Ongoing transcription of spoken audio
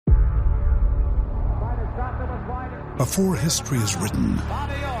Before history is written,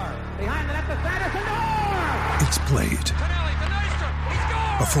 it's played.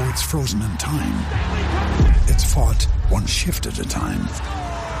 Before it's frozen in time, it's fought one shift at a time.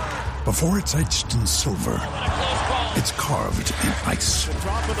 Before it's etched in silver, it's carved in ice.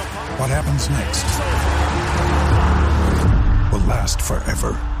 What happens next will last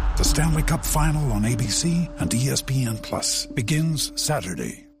forever. The Stanley Cup Final on ABC and ESPN Plus begins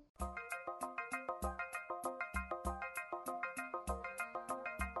Saturday.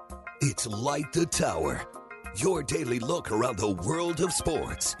 It's Light the Tower, your daily look around the world of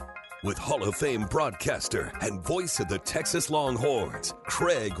sports. With Hall of Fame broadcaster and voice of the Texas Longhorns,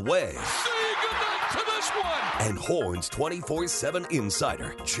 Craig Way. Say goodnight to this one! And Horns 24/7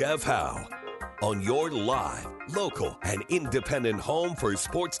 insider, Jeff Howe. On your live, local, and independent home for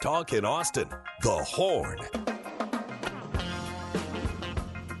sports talk in Austin, The Horn.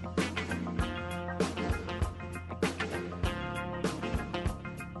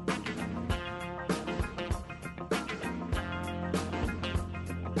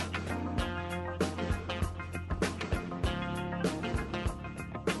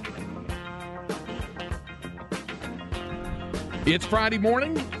 It's Friday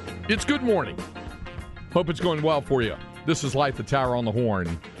morning. It's good morning. Hope it's going well for you. This is Light the Tower on the Horn,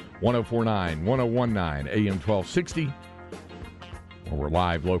 1049, 1019, AM 1260. Where we're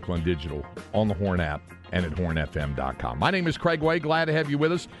live, local, and digital on the Horn app and at hornfm.com. My name is Craig Way. Glad to have you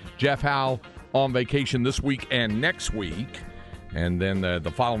with us. Jeff Howe on vacation this week and next week. And then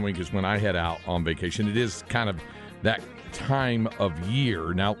the following week is when I head out on vacation. It is kind of that time of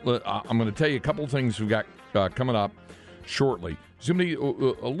year. Now, I'm going to tell you a couple of things we've got coming up shortly. There's going to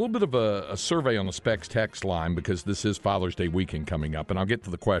be a little bit of a survey on the Specs text line because this is Father's Day weekend coming up, and I'll get to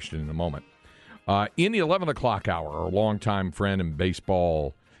the question in a moment. In the 11 o'clock hour, our longtime friend and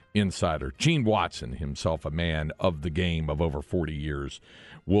baseball insider, Gene Watson, himself a man of the game of over 40 years,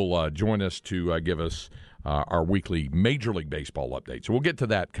 will join us to give us our weekly Major League Baseball update. So we'll get to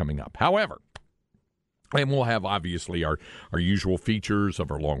that coming up. However, and we'll have, obviously, our usual features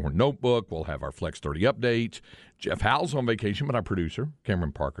of our Longhorn Notebook. We'll have our Flex 30 update. Jeff Howe's on vacation, but our producer,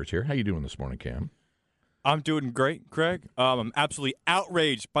 Cameron Parker's here. How you doing this morning, Cam? I'm doing great, Craig. I'm absolutely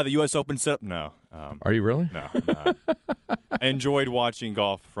outraged by the U.S. Open setup. No. Are you really? No. I enjoyed watching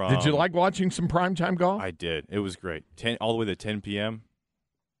golf from... Did you like watching some primetime golf? I did. It was great. All the way to 10 p.m.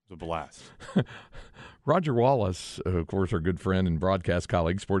 It was a blast. Roger Wallace, of course, our good friend and broadcast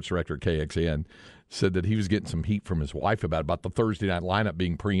colleague, sports director at KXN, said that he was getting some heat from his wife about the Thursday night lineup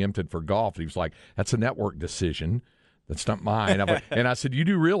being preempted for golf. And he was like, that's a network decision. That's not mine. And I said, you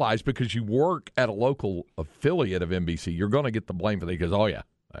do realize because you work at a local affiliate of NBC, you're going to get the blame for that. He goes, oh, yeah,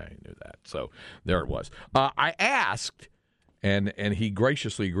 I knew that. So there it was. I asked, and he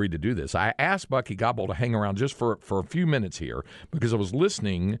graciously agreed to do this, I asked Bucky Gobble to hang around just for a few minutes here because I was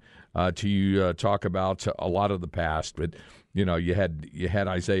listening to you talk about a lot of the past, but you know, you had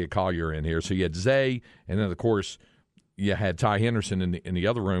Isaiah Collier in here, so you had Zay, and then of course you had Ty Henderson in the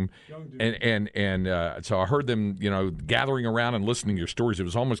other room, and so I heard them, you know, gathering around and listening to your stories. It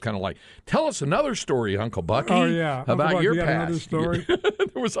was almost kind of like, tell us another story, Uncle Bucky. Oh yeah, about Uncle your Bucky, past. Another story.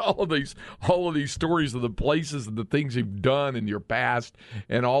 There was all of these stories of the places and the things you've done in your past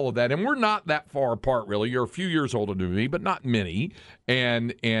and all of that. And we're not that far apart, really. You're a few years older than me, but not many.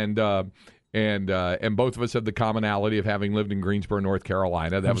 And both of us have the commonality of having lived in Greensboro, North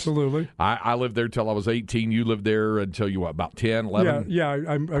Carolina. Absolutely. I lived there till I was 18. You lived there until you, what, about 10, 11? Yeah,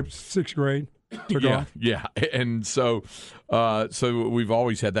 I'm sixth grade. Yeah. And so we've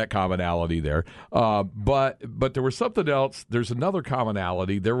always had that commonality there. But there was something else. There's another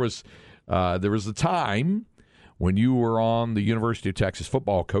commonality. There was a time when you were on the University of Texas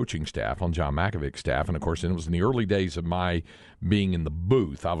football coaching staff, on John Mackovic's staff, and of course, it was in the early days of my being in the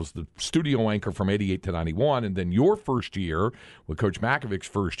booth. I was the studio anchor from 88 to 91, and then your first year, with Coach Mackovic's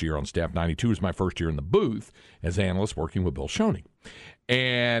first year on staff, 92 was my first year in the booth as analyst working with Bill Shoney.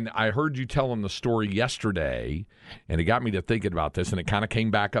 And I heard you telling the story yesterday, and it got me to thinking about this, and it kind of came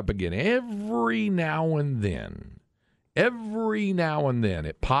back up again. Every now and then,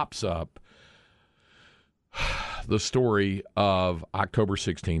 it pops up, the story of October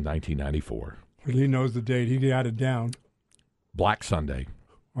 16, 1994. He knows the date. He got it down. Black Sunday.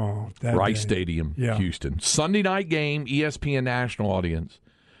 Oh, that Rice day. Stadium, Yeah. Houston. Sunday night game, ESPN national audience,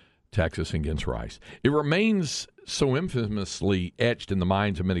 Texas against Rice. It remains so infamously etched in the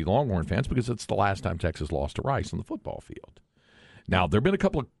minds of many Longhorn fans because it's the last time Texas lost to Rice on the football field. Now, there have been a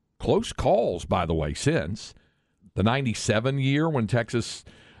couple of close calls, by the way, since. The 97 year when Texas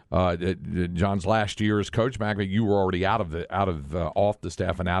John's last year as coach, Mac, you were already off the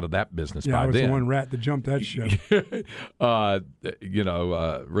staff and out of that business by then. I was the one rat that jumped that ship.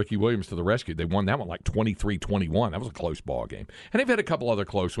 Ricky Williams to the rescue. They won that one like 23-21. That was a close ball game. And they've had a couple other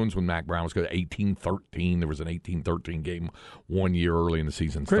close ones when Mac Brown was good. 18-13. There was an 18-13 game 1 year early in the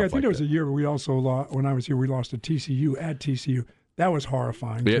season. Craig, I think there was a year where we also lost, when I was here, we lost to TCU at TCU. That was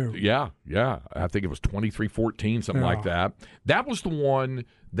horrifying, too. Yeah. I think it was 23-14, something like that. That was the one.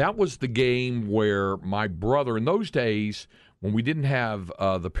 That was the game where my brother, in those days, when we didn't have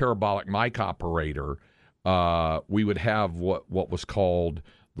the parabolic mic operator, we would have what was called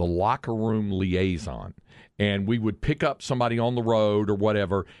the locker room liaison. And we would pick up somebody on the road or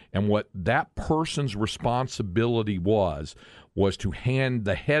whatever, and what that person's responsibility was to hand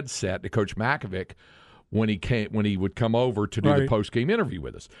the headset to Coach Makovic when he would come over to do the post-game interview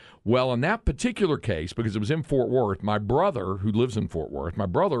with us. Well, in that particular case, because it was in Fort Worth, my brother, who lives in Fort Worth,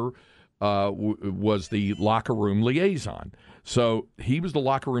 was the locker room liaison. So he was the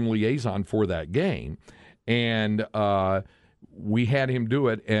locker room liaison for that game, and we had him do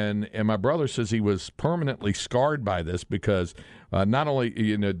it, and my brother says he was permanently scarred by this because not only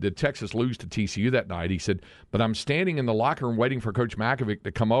did Texas lose to TCU that night, he said, but I'm standing in the locker room waiting for Coach Makovic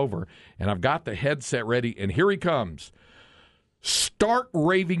to come over, and I've got the headset ready, and here he comes, stark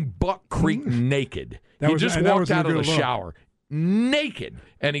raving Buck Creek naked. He just walked out of the shower naked,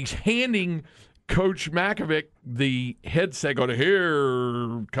 and he's handing Coach Makovic the headset, going,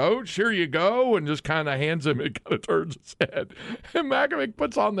 here, Coach, here you go, and just kind of hands him and kind of turns his head. And Makovic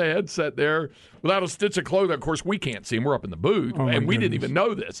puts on the headset there without a stitch of clothing. Of course, we can't see him. We're up in the booth, and we didn't even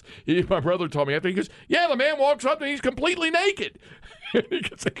know this. My brother told me after. He goes, yeah, the man walks up and he's completely naked.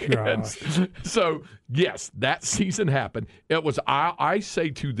 So, yes, that season happened. It was, I say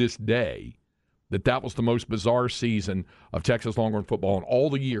to this day, that was the most bizarre season of Texas Longhorn football in all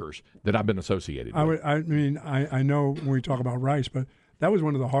the years that I've been associated with. I know when we talk about Rice, but that was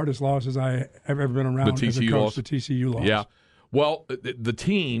one of the hardest losses I have ever been around as a coach, the TCU loss. Yeah. Well, the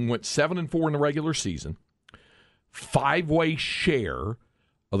team went 7-4 in the regular season, 5-way share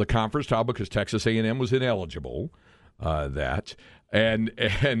of the conference title because Texas A&M was ineligible. And that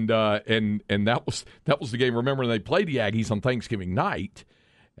was the game. Remember, they played the Aggies on Thanksgiving night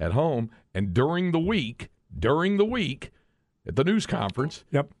at home, and during the week at the news conference,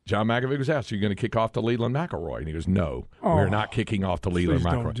 John Makovic was asked, are you going to kick off to Leland McElroy? And he goes, no, we're not kicking off to Leland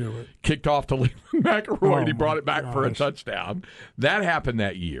McElroy. Don't do it. Kicked off to Leland McElroy, and he brought it back for a touchdown. That happened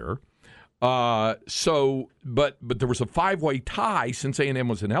that year. But there was a 5-way tie since A&M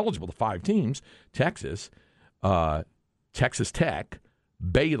was ineligible, the 5 teams, Texas, Texas Tech,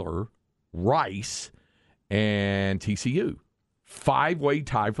 Baylor, Rice, and TCU. 5-way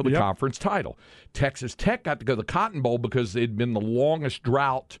tie for the conference title. Texas Tech got to go to the Cotton Bowl because it had been the longest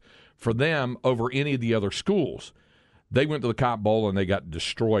drought for them over any of the other schools. They went to the Cotton Bowl and they got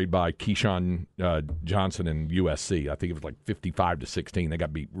destroyed by Keyshawn Johnson and USC. I think it was like 55-16. They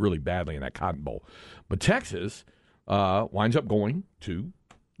got beat really badly in that Cotton Bowl. But Texas winds up going to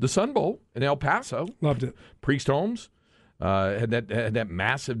the Sun Bowl in El Paso. Loved it. Priest Holmes had that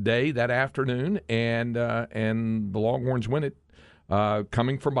massive day that afternoon, and the Longhorns win it.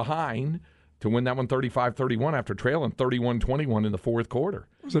 Coming from behind to win that one 35-31 after trailing 31-21 in the fourth quarter.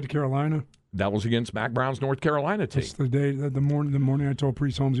 Was that Carolina? That was against Mac Brown's North Carolina team. That's the morning I told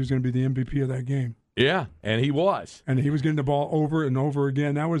Priest Holmes he was going to be the MVP of that game. Yeah, and he was. And he was getting the ball over and over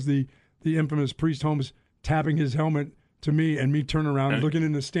again. That was the infamous Priest Holmes tapping his helmet to me and me turning around and looking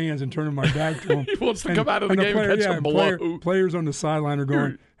in the stands and turning my back to him. He wants to come out of the game and catch a blow. Players on the sideline are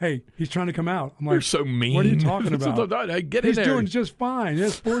going, hey, he's trying to come out. I'm like, you're so mean. What are you talking about? Hey, get in there. He's doing just fine. He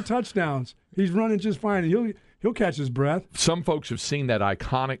has 4 touchdowns. He's running just fine. He'll catch his breath. Some folks have seen that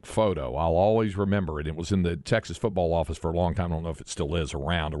iconic photo. I'll always remember it. It was in the Texas football office for a long time. I don't know if it still is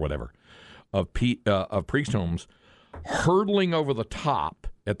around or whatever. Of Priest Holmes hurtling over the top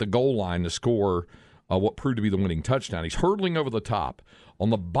at the goal line to score what proved to be the winning touchdown. He's hurtling over the top. On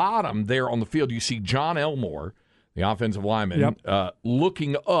the bottom there on the field, you see John Elmore, the offensive lineman,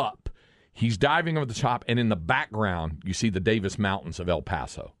 looking up. He's diving over the top, and in the background, you see the Davis Mountains of El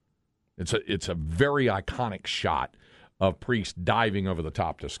Paso. It's a very iconic shot of Priest diving over the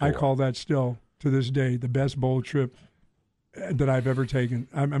top to score. I call that still, to this day, the best bowl trip that I've ever taken.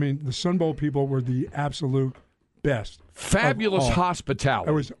 I mean, the Sun Bowl people were the absolute best. Fabulous hospitality.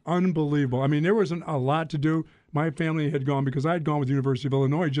 It was unbelievable. I mean, there wasn't a lot to do. My family had gone because I had gone with the University of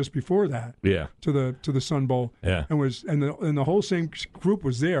Illinois just before that. Yeah. To the Sun Bowl. Yeah. And the whole same group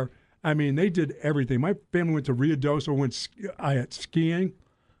was there. I mean, they did everything. My family went to Rio Doso, went skiing.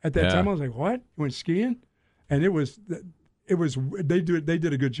 At that time, I was like, "What? You went skiing?" And it was they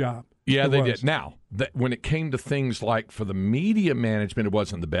did a good job. Yeah, they did. Now, when it came to things like for the media management, it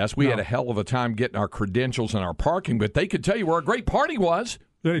wasn't the best. We had a hell of a time getting our credentials and our parking, but they could tell you where a great party was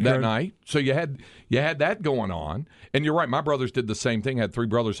that night. So you had that going on. And you're right, my brothers did the same thing. I had 3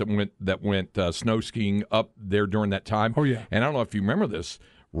 brothers that went snow skiing up there during that time. Oh, yeah. And I don't know if you remember this.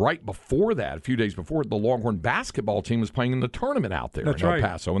 Right before that, a few days before, the Longhorn basketball team was playing in the tournament out there in El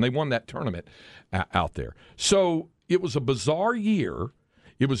Paso, and they won that tournament out there. So it was a bizarre year.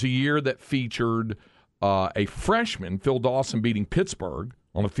 It was a year that featured a freshman, Phil Dawson, beating Pittsburgh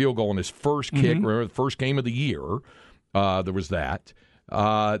on a field goal in his first kick, remember, the first game of the year. There was that.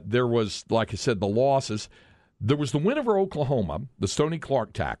 There was, like I said, the losses. There was the win over Oklahoma, the Stoney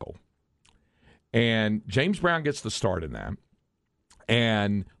Clark tackle, and James Brown gets the start in that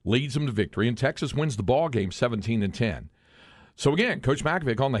and leads them to victory, and Texas wins the ball game 17-10. So again, Coach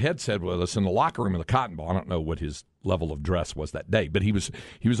Makovic on the headset with us in the locker room in the Cotton Bowl. I don't know what his level of dress was that day, but he was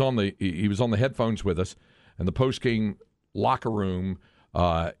on the headphones with us in the post game locker room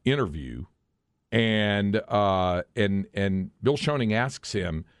interview, and Bill Schoening asks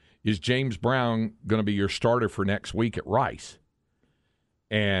him, "Is James Brown going to be your starter for next week at Rice?"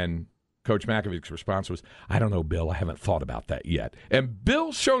 And Coach Makovic's response was, "I don't know, Bill. I haven't thought about that yet." And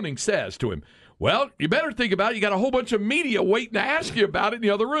Bill Schoening says to him, "Well, you better think about it. You got a whole bunch of media waiting to ask you about it in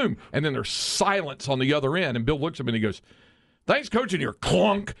the other room." And then there's silence on the other end. And Bill looks at him and he goes, "Thanks, Coach." And you're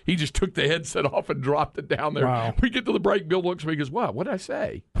clunk. He just took the headset off and dropped it down there. Wow. We get to the break. Bill looks at me and goes, "What? What did I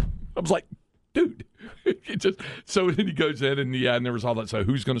say?" I was like, "Dude." So then he goes in and there was all that. So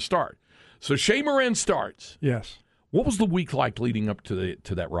who's going to start? So Shea Morin starts. Yes. What was the week like leading up to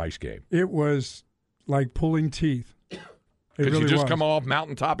that Rice game? It was like pulling teeth. Because you just come off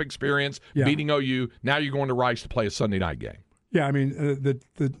mountaintop experience, beating OU. Now you're going to Rice to play a Sunday night game. Yeah, I mean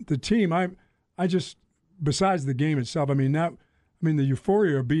the team. I just, besides the game itself, the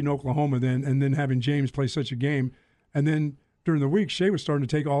euphoria of beating Oklahoma and then having James play such a game, and then during the week Shea was starting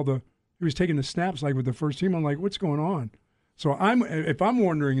to take he was taking the snaps like with the first team. I'm like, what's going on? So if I'm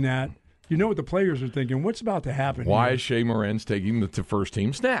wondering that, you know what the players are thinking? What's about to happen? Why is Shea Morin's taking the first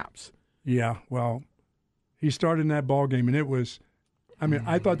team snaps? Yeah, well, he started in that ball game, and it was,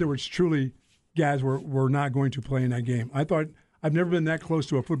 I thought there was truly guys were not going to play in that game. I thought I've never been that close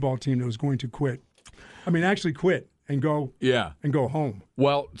to a football team that was going to quit. Actually quit and go home.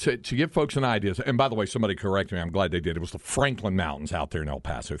 Well, to give folks an idea, and by the way, somebody corrected me. I'm glad they did. It was the Franklin Mountains out there in El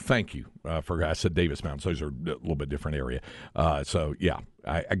Paso. Thank you I said Davis Mountains. Those are a little bit different area. So yeah,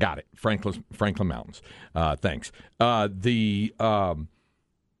 I got it. Franklin Mountains. Thanks.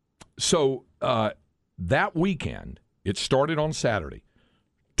 That weekend, it started on Saturday.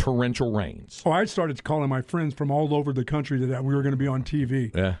 Torrential rains. Oh, I started calling my friends from all over the country that we were going to be on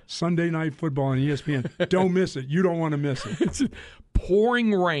TV. Yeah. Sunday Night Football on ESPN. Don't miss it. You don't want to miss it. It's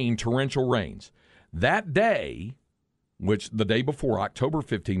pouring rain, torrential rains. That day, which the day before, October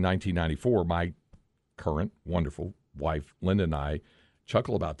 15, 1994, my current wonderful wife, Linda, and I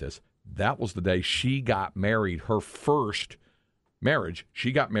chuckle about this. That was the day she got married, her first marriage.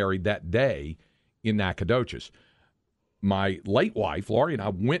 She got married that day in Nacogdoches. My late wife, Laurie, and I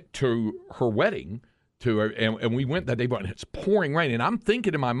went to her wedding, and we went that day, but it's pouring rain. And I'm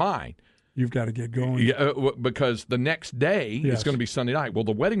thinking in my mind, you've got to get going. Yeah, because the next day it's going to be Sunday night. Well,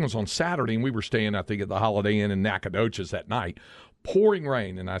 the wedding was on Saturday, and we were staying, I think, at the Holiday Inn in Nacogdoches that night. Pouring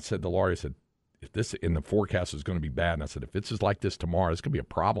rain. And I said to Laurie, if this in the forecast is going to be bad, and I said, if this is like this tomorrow, it's going to be a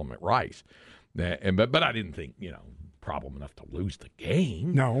problem at Rice. But I didn't think, problem enough to lose the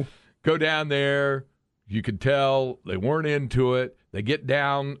game. No. Go down there. You could tell they weren't into it. They get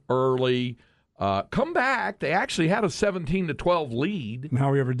down early, come back. They actually had a 17-12 lead. And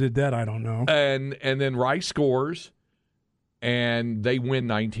how we ever did that, I don't know. And then Rice scores, and they win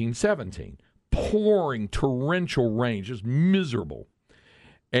 19-17. Pouring torrential rain, just miserable.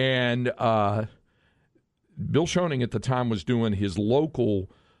 And Bill Schoening at the time was doing his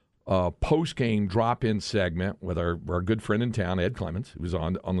local post-game drop-in segment with our good friend in town, Ed Clements, who was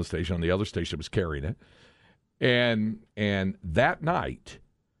on the station. On the other station was carrying it. And that night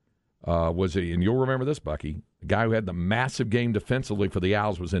and you'll remember this, Bucky, the guy who had the massive game defensively for the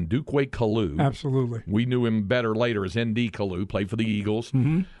Owls was Ndukwe Kalu. Absolutely. We knew him better later as N.D. Kalu, played for the Eagles.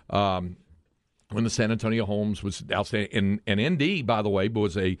 Mm-hmm. When the San Antonio Holmes was outstanding. And N.D., by the way,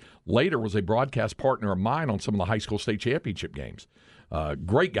 was a broadcast partner of mine on some of the high school state championship games.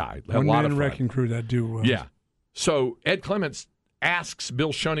 Great guy. One man wrecking crew that dude was. Yeah. So Ed Clements asks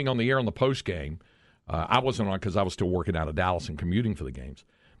Bill Schoening on the air on the post game. I wasn't on because I was still working out of Dallas and commuting for the games.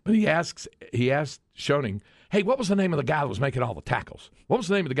 But he asked Schoening, "Hey, what was the name of the guy that was making all the tackles? What was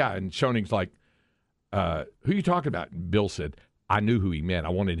the name of the guy?" And Schoening's like, who are you talking about? And Bill said, I knew who he meant. I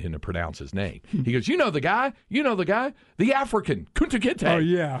wanted him to pronounce his name. He goes, you know the guy, the African, Kunta Kinte. Oh,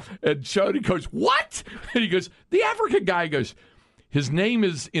 yeah. And Shody goes, what? And he goes, the African guy. He goes, his name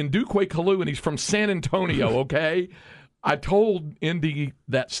is Ndukwe Kalu, and he's from San Antonio, okay? I told Indy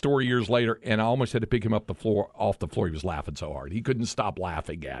that story years later, and I almost had to pick him up off the floor. He was laughing so hard. He couldn't stop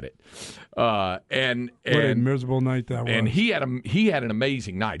laughing at it. And what a miserable night that was. And he had an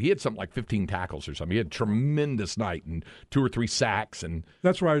amazing night. He had something like 15 tackles or something. He had a tremendous night and 2 or 3 sacks. And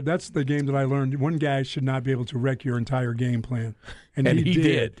that's right. That's the game that I learned. One guy should not be able to wreck your entire game plan. And he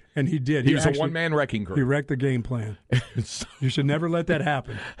did. And he did. He was a one-man wrecking crew. He wrecked the game plan. You should never let that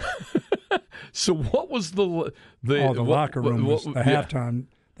happen. So what was the locker room was the halftime.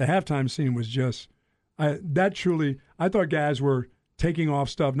 The halftime scene was just I thought guys were taking off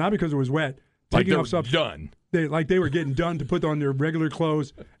stuff, not because it was wet, taking off stuff done. They were getting done to put on their regular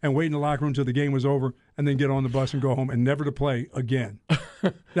clothes and wait in the locker room until the game was over and then get on the bus and go home and never to play again.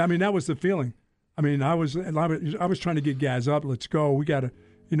 I mean, that was the feeling. I mean, I was trying to get guys up. Let's go. We got to,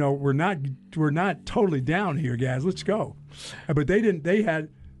 we're not totally down here, guys. Let's go. But they didn't.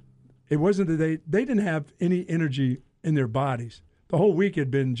 It wasn't that they didn't have any energy in their bodies. The whole week had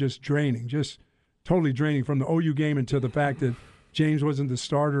been just draining, just totally draining from the OU game until the fact that James wasn't the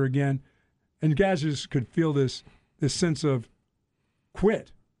starter again. And guys just could feel this sense of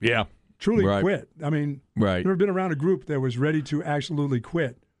quit. Yeah. Truly quit. I mean, right. Never been around a group that was ready to absolutely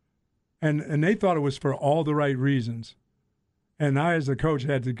quit. And they thought it was for all the right reasons. And I, as a coach,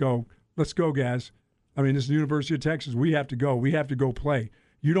 had to go, let's go, guys. I mean, this is the University of Texas. We have to go. We have to go play.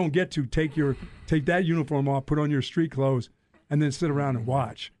 You don't get to take that uniform off, put on your street clothes, and then sit around and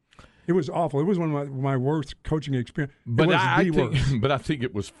watch. It was awful. It was one of my worst coaching experience. But I think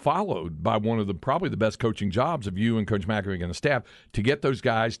it was followed by one of probably the best coaching jobs of you and Coach McAfee and the staff to get those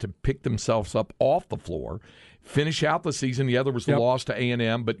guys to pick themselves up off the floor, finish out the season. Yeah, there was the loss to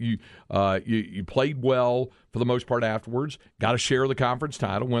A&M, but you played well for the most part afterwards. Got a share of the conference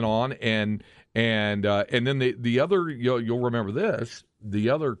title. Went on and then the other you'll remember this.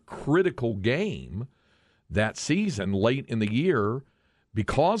 The other critical game that season, late in the year,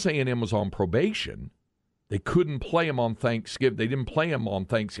 because A&M was on probation, they couldn't play him on Thanksgiving. They didn't play him on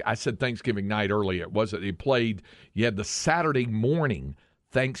Thanksgiving. I said Thanksgiving night earlier. It wasn't. They played. You had the Saturday morning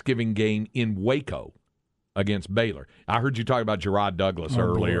Thanksgiving game in Waco against Baylor. I heard you talk about Gerard Douglas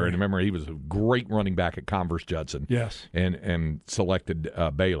earlier, and remember he was a great running back at Converse Judson. Yes, and selected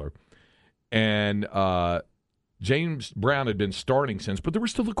Baylor, and James Brown had been starting since, but there was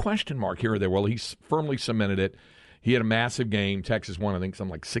still a question mark here or there. Well, he's firmly cemented it. He had a massive game. Texas won, I think,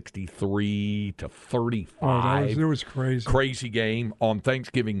 something like 63-35. Oh, it was crazy. Crazy game on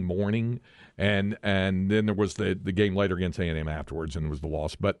Thanksgiving morning, and then there was the game later against A&M afterwards, and it was the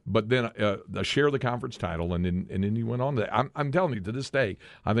loss. But then a share of the conference title, and then he went on to. I'm telling you, to this day,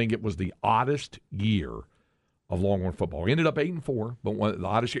 I think it was the oddest year of Longhorn football. We ended up 8-4, but one of the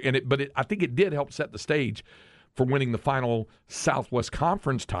oddest year. I think it did help set the stage for winning the final Southwest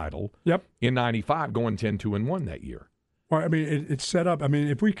Conference title in '95, going 10-2-1 that year. Well, I mean, it's set up. I mean,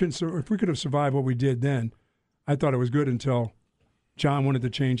 if we could have survived what we did then, I thought it was good until John wanted to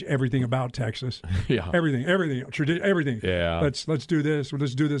change everything about Texas. Yeah, everything, everything. Yeah, let's do this.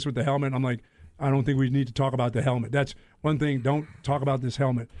 Let's do this with the helmet. I'm like, I don't think we need to talk about the helmet. That's one thing. Don't talk about this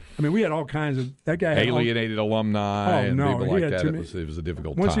helmet. I mean, we had all kinds of that guy had alienated alumni and people like that. It was a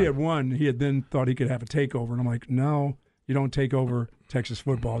difficult time. Once he had won, he had then thought he could have a takeover, and I'm like, no, you don't take over Texas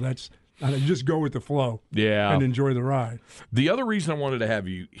football. You just go with the flow. Yeah, and enjoy the ride. The other reason I wanted to have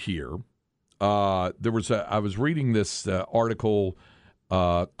you here, I was reading this article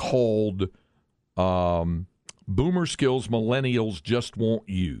called "Boomer Skills Millennials Just Won't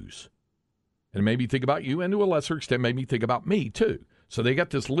Use." And it made me think about you, and to a lesser extent, made me think about me, too. So they got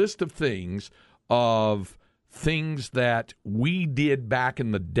this list of things that we did back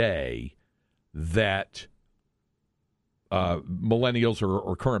in the day that millennials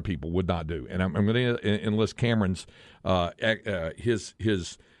or current people would not do. And I'm going to enlist Cameron's his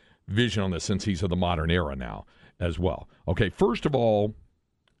vision on this, since he's of the modern era now as well. Okay, first of all,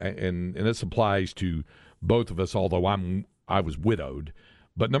 and this applies to both of us, although I was widowed.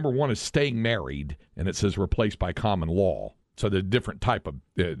 But number one is staying married, and it says replaced by common law. So there's a different type of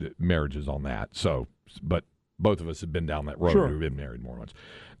marriages on that. So, but both of us have been down that road. Sure. We've been married more than once.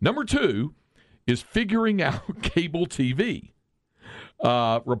 Number two is figuring out cable TV,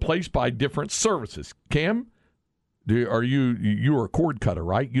 replaced by different services. Cam, you're a cord cutter,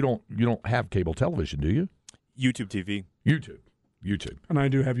 right? You don't have cable television, do you? YouTube TV. YouTube. And I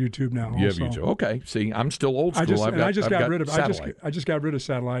do have YouTube now. You have YouTube. Okay. See, I'm still old school. I just got rid of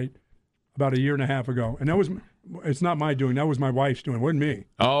satellite about a year and a half ago, and it's not my doing. That was my wife's doing. It wasn't me.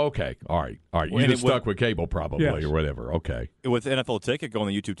 Oh, okay. All right. You And just stuck with cable probably Yes. or whatever. Okay. With NFL Ticket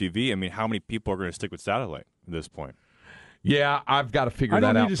going to YouTube TV, I mean, how many people are going to stick with satellite at this point? Yeah, I've got to figure I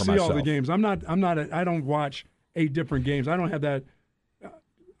that don't out need to for see myself. all the games. I don't watch 8 different games. I don't have that.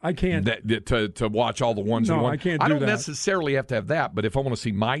 I can't. To watch all the ones No, in one. I can't I do don't that. necessarily have to have that, but if I want to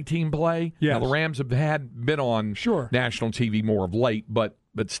see my team play, Yes. now the Rams have been on Sure. national TV more of late, but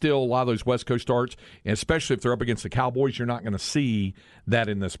still a lot of those West Coast starts, and especially if they're up against the Cowboys, you're not going to see that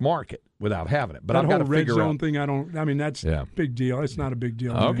in this market without having it. But that I've got whole to red figure zone out. thing, that's a big deal. It's not a big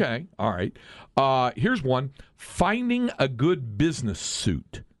deal. to me. Okay, all right. Here's one: finding a good business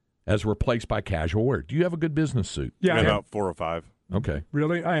suit as replaced by casual wear. Do you have a good business suit? Yeah, I have. About 4 or 5. Okay.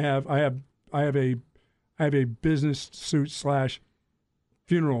 Really, I have a business suit /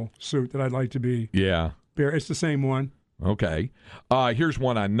 funeral suit that I'd like to be. Yeah. It's the same one. Okay. Here's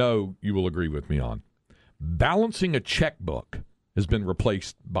one I know you will agree with me on. Balancing a checkbook has been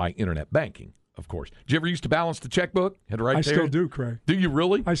replaced by internet banking, of course. Did you ever used to balance the checkbook? Had it right I there? still do, Craig. Do you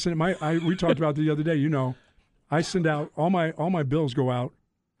really? I send we talked about it the other day. You know, I send out all my bills go out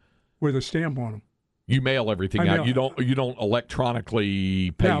with a stamp on them. You mail everything I out. mail- You don't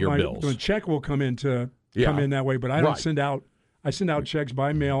electronically pay your bills. The check will come in that way, but I don't Right. send out. I send out checks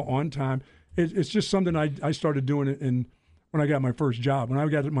by mail on time. It's just something I started doing it when I got my first job. When I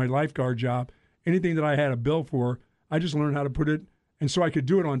got my lifeguard job, anything that I had a bill for, I just learned how to put it, and so I could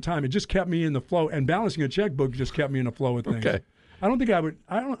do it on time. It just kept me in the flow, and balancing a checkbook just kept me in the flow of things. Okay. I don't think I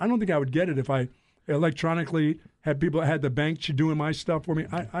would get it if I electronically had people had the bank doing my stuff for me.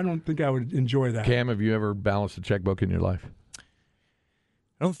 I don't think I would enjoy that. Cam, have you ever balanced a checkbook in your life?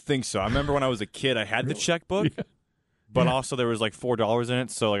 I don't think so. I remember when I was a kid, I had the checkbook, but also there was like $4 in it,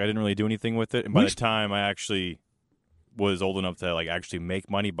 so like I didn't really do anything with it. And by the time I actually was old enough to like actually make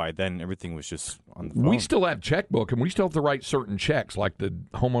money, by then everything was just on the phone. We still have checkbook, and we still have to write certain checks, like the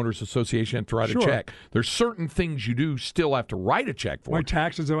homeowners association have to write Sure. a check. There's certain things you do still have to write a check for. My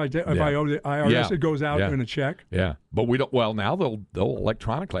taxes, if I Yeah. owe the IRS, Yeah. it goes out Yeah. in a check. Yeah, but we don't. Well, now they'll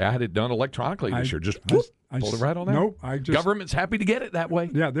electronically. I had it done electronically this year. Just pulled it right on out. Nope, I just Government's happy to get it that way.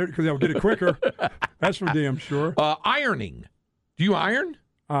 Yeah, because they'll get it quicker. That's for damn sure. Ironing. Do you iron?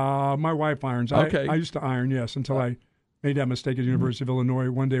 My wife irons. Okay. I used to iron, yes, until I made that mistake at the University of Illinois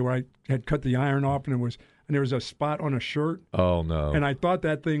one day where I had cut the iron off and there was a spot on a shirt, Oh no. and I thought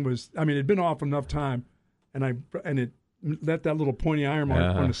that thing was. I mean, it'd been off enough time, and it left that little pointy iron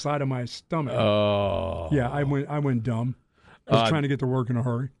mark on the side of my stomach. Oh. Yeah, I went dumb. I was trying to get to work in a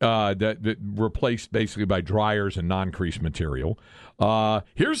hurry. That replaced basically by dryers and non-crease material.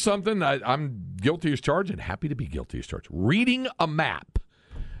 Here's something I'm guilty as charged and happy to be guilty as charged. Reading a map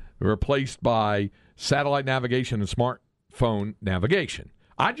replaced by satellite navigation and smartphone navigation.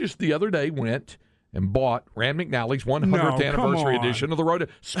 I just the other day went and bought Rand McNally's 100th No, anniversary come on. edition of the Road.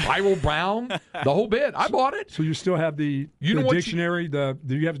 Spiral Bound, the whole bit. I bought it. So you still have the know what dictionary? Do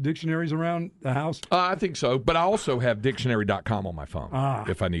you have dictionaries around the house? I think so, but I also have dictionary.com on my phone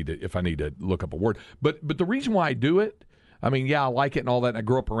if I need to look up a word. But the reason why I do it, I mean, yeah, I like it and all that. And I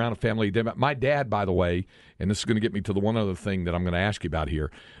grew up around a family. My dad, by the way, and this is going to get me to the one other thing that I'm going to ask you about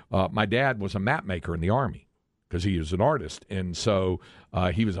here. My dad was a map maker in the Army because he was an artist, and so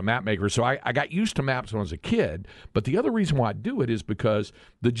he was a map maker. So I got used to maps when I was a kid. But the other reason why I do it is because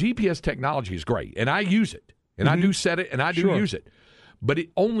the GPS technology is great, and I use it, and I do set it, and I do Sure. use it. But it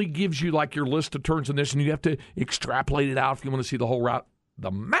only gives you like your list of turns and this, and you have to extrapolate it out if you want to see the whole route. The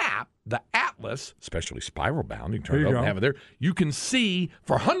map, the atlas, especially spiral bound, you can turn There it you over and go. have it there. You can see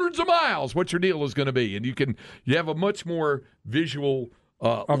for hundreds of miles what your deal is going to be, and you have a much more visual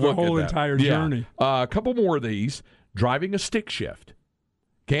Of the look whole at that. entire Yeah. journey. A couple more of these. Driving a stick shift.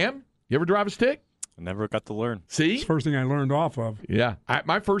 Cam, you ever drive a stick? I never got to learn. See? It's the first thing I learned off of. Yeah,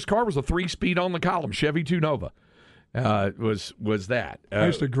 my first car was a 3-speed on the column Chevy 2 Nova. Was that? I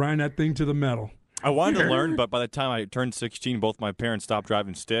used to grind that thing to the metal. I wanted to learn, but by the time I turned 16, both my parents stopped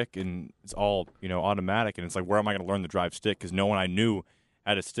driving stick, and it's all automatic. And it's like, where am I going to learn to drive stick? Because no one I knew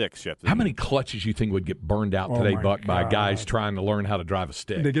had a stick shift. How many clutches you think would get burned out Oh, today, my Buck, by God. guys trying to learn how to drive a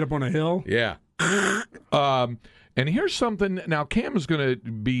stick? They get up on a hill. Yeah. And here's something. Now, Cam is going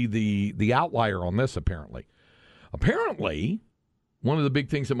to be the outlier on this, apparently. Apparently, one of the big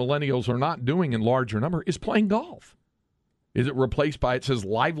things that millennials are not doing in larger number is playing golf. Is it replaced by, it says,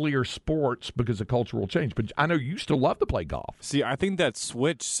 livelier sports because of cultural change? But I know you still love to play golf. See, I think that's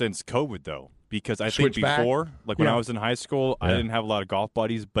switched since COVID, though, because I Switched think back? before, like when Yeah. I was in high school, I Yeah. didn't have a lot of golf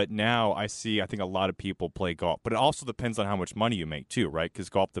buddies, but now I think a lot of people play golf. But it also depends on how much money you make, too, right? Because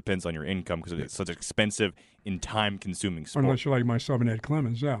golf depends on your income because it's such an expensive and time-consuming sport. Unless you're like myself and Ed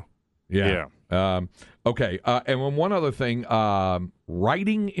Clemens, yeah. Yeah. Okay. And one other thing,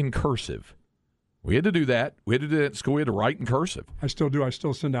 writing in cursive. We had to do that. We had to do that at school. We had to write in cursive. I still do. I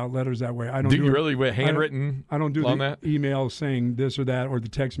still send out letters that way. I don't do do you it, really with handwritten? I don't do on the that? emails saying this or that or the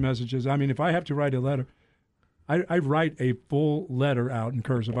text messages. I mean, if I have to write a letter, I write a full letter out in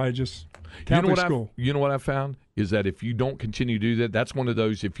cursive. I just Catholic school. You know what I found is that if you don't continue to do that, that's one of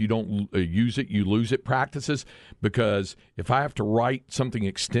those if you don't use it, you lose it practices. Because if I have to write something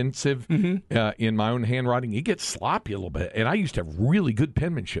extensive in my own handwriting, it gets sloppy a little bit. And I used to have really good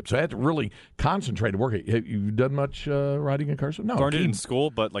penmanship, so I had to really concentrate to work it. Have you done much writing in cursive? No. Learned it in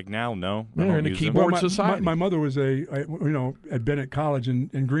school, but like now, no. We're in a keyboard society. My mother was at Bennett College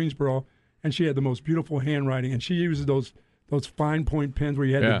in Greensboro, and she had the most beautiful handwriting, and she used those fine point pens where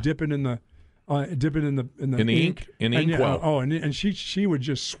you had to dip it in the ink. And she would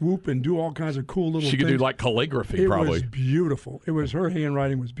just swoop and do all kinds of cool little things. She could do like calligraphy, probably. It was beautiful. Her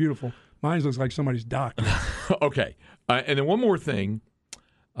handwriting was beautiful. Mine looks like somebody's doc. Okay. And then one more thing,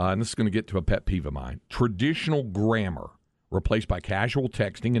 and this is going to get to a pet peeve of mine. Traditional grammar replaced by casual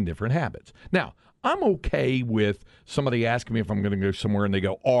texting and different habits. Now, I'm okay with somebody asking me if I'm going to go somewhere and they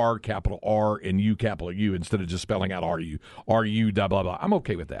go R, capital R, and U, capital U, instead of just spelling out RU, blah, blah, blah. I'm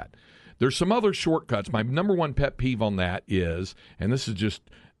okay with that. There's some other shortcuts. My number one pet peeve on that is, and this is just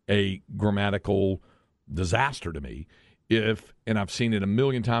a grammatical disaster to me, and I've seen it a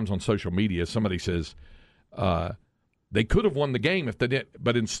million times on social media, somebody says they could have won the game if they didn't,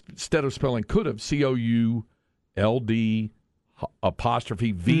 but instead of spelling could have, COULD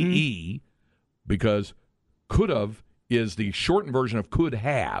apostrophe VE, because could have is the shortened version of could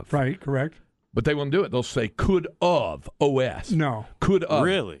have. Right, correct. But they won't do it. They'll say could of, OS. No. Could of.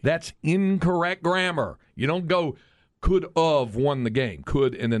 Really? That's incorrect grammar. You don't go could of won the game.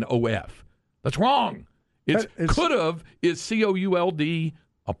 Could and then OF. That's wrong. It's could have is COULD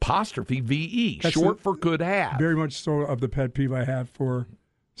apostrophe VE, short for could have. Very much so of the pet peeve I have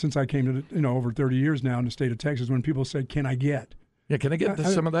since I came to over 30 years now in the state of Texas, when people say, can I get? Yeah, can I get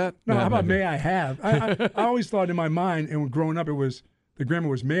some of that? No, how about may I have? I always thought in my mind, and growing up, the grammar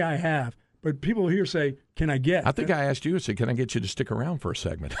was may I have. But people here say, can I get? I think I asked you, I said, can I get you to stick around for a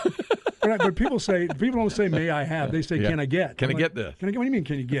segment? But people don't say may I have. They say, can I get? Can I get this? Can I get? What do you mean,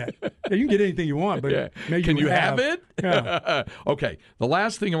 can you get? Yeah, you can get anything you want, but can you have it? Yeah. Okay. The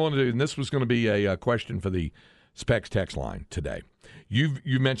last thing I want to do, and this was going to be a question for the Specs text line today.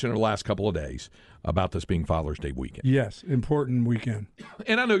 You mentioned it the last couple of days about this being Father's Day weekend. Yes, important weekend.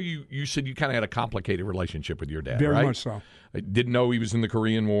 And I know you said you kind of had a complicated relationship with your dad, Very right? much so. I didn't know he was in the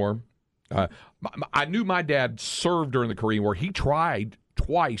Korean War. I knew my dad served during the Korean War. He tried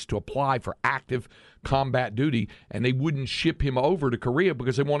twice to apply for active combat duty, and they wouldn't ship him over to Korea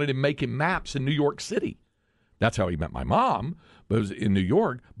because they wanted to make him maps in New York City. That's how he met my mom, but it was in New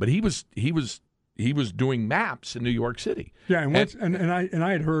York. But he was doing maps in New York City. Yeah, and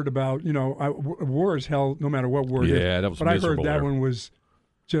I had heard about war is hell no matter what war it is. Yeah, that was but miserable. I heard that there. one was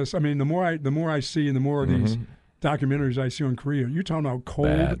just. I mean, the more I see, and the more of these documentaries I see on Korea, you're talking about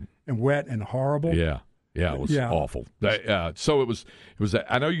cold and wet and horrible. Yeah, it was awful. So it was.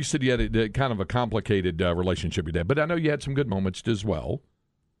 I know you said you had a kind of a complicated relationship with Dad, but I know you had some good moments as well.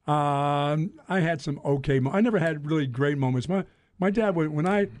 I had some okay. I never had really great moments. My dad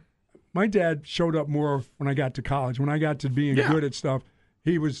my dad showed up more when I got to college. When I got to being good at stuff,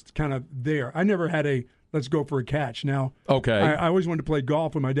 he was kind of there. I never had a let's go for a catch. Now, okay, I always wanted to play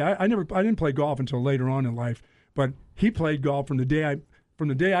golf with my dad. I didn't play golf until later on in life, but he played golf from the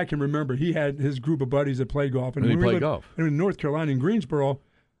day I can remember. He had his group of buddies that played golf, and he played golf. And in North Carolina, in Greensboro,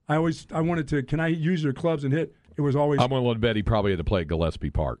 I wanted to. Can I use your clubs and hit? It was always. I'm willing to bet he probably had to play at Gillespie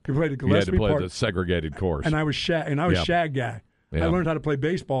Park. He played at Gillespie Park. He had to play the segregated course. And I was shag guy. Yeah. I learned how to play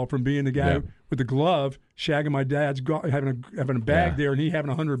baseball from being the guy with the glove, shagging my dad's, having a bag there, and he having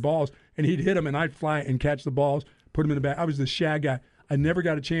 100 balls, and he'd hit them, and I'd fly and catch the balls, put them in the bag. I was the shag guy. I never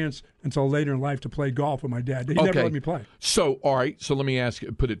got a chance until later in life to play golf with my dad. He never let me play. So, all right. So let me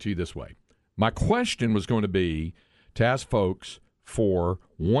put it to you this way. My question was going to be to ask folks for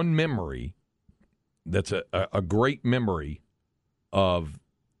one memory that's a great memory of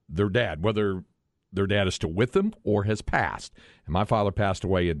their dad, whether their dad is still with them or has passed. And my father passed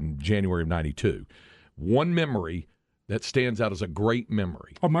away in January of 92. One memory that stands out as a great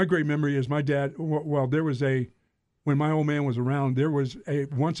memory. Oh, my great memory is my dad. Well, there was when my old man was around, there was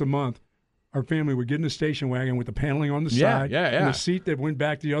once a month, our family would get in the station wagon with the paneling on the side and the seat that went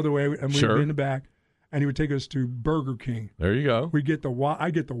back the other way, and we'd be in the back. and he would take us to Burger King. There you go. I get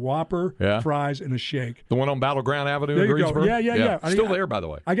the Whopper, fries, and a shake. The one on Battleground Avenue there in you Greensboro? Go. Yeah. Still there, by the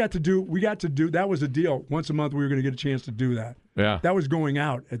way. We got to do, that was a deal. Once a month we were going to get a chance to do that. Yeah. That was going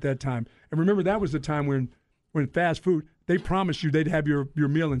out at that time. And remember, that was the time when fast food, they promised you they'd have your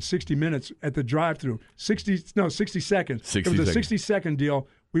meal in 60 minutes at the drive-thru. 60 seconds. 60 it was a seconds. 60-second deal.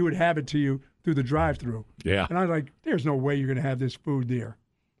 We would have it to you through the drive-thru. Yeah. And I was like, there's no way you're going to have this food there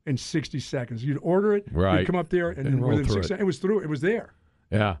in 60 seconds. You'd order it, right. You'd come up there, and then roll within through 6 seconds, it was there.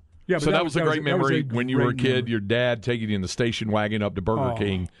 Yeah. Yeah, so that was a great memory when you were a kid. Memory. Your dad taking you in the station wagon up to Burger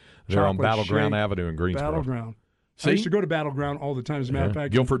King there on Battleground Avenue in Greensboro. Battleground. See? I used to go to Battleground all the time. As a matter of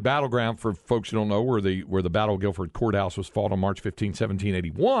fact, Guilford Battleground, for folks who don't know, where the Battle of Guilford Courthouse was fought on March 15,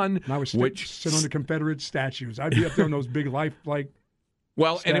 1781. And I was sitting on the Confederate statues. I'd be up there on those big life-like.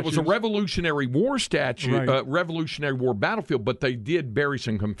 Well, statues. And it was a Revolutionary War statue, right. Revolutionary War battlefield, but they did bury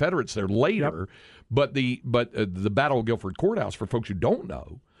some Confederates there later. Yep. But the Battle of Guilford Courthouse, for folks who don't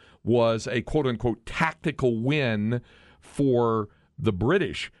know, was a quote-unquote tactical win for the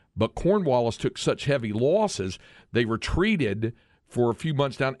British. But Cornwallis took such heavy losses, they retreated for a few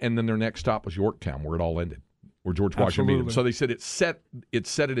months down, and then their next stop was Yorktown, where it all ended, where George Washington beat them. So they said it set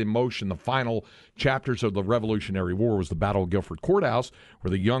it in motion. The final chapters of the Revolutionary War was the Battle of Guilford Courthouse, where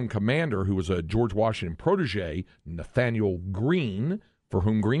the young commander, who was a George Washington protege, Nathaniel Greene, for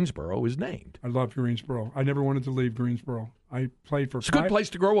whom Greensboro is named. I love Greensboro. I never wanted to leave Greensboro. I played for. It's a good place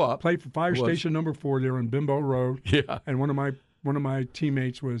to grow up. Played for Fire Station Number 4 there on Bimbo Road. Yeah. And one of my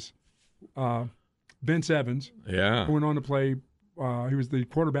teammates was Vince Evans. Yeah. Who went on to play. He was the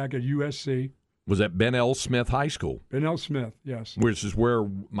quarterback at USC. Was at Ben L. Smith High School. Ben L. Smith, yes. Which is where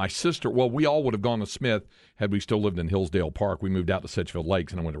my sister, well, we all would have gone to Smith had we still lived in Hillsdale Park. We moved out to Sedgefield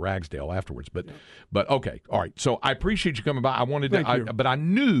Lakes, and I went to Ragsdale afterwards. But okay, all right. So I appreciate you coming by. I wanted to, but I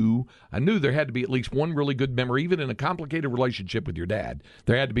knew there had to be at least one really good memory, even in a complicated relationship with your dad.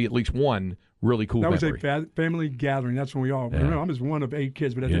 There had to be at least one really cool memory. That was a family gathering. That's when we all. Remember, I was one of 8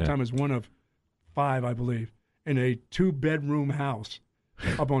 kids, but at that time I was one of 5, I believe, in a 2-bedroom house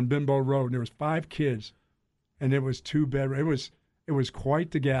up on Bimbo Road. And there was 5 kids. And it was 2-bedroom. It was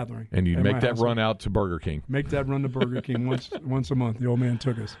quite the gathering. And you'd make that run out to Burger King. Make that run to Burger King once a month. The old man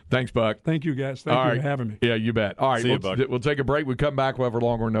took us. Thanks, Buck. Thank you, guys. Thank you for having me. Yeah, you bet. All right, See you, Buck. We'll take a break. We come back. We'll have our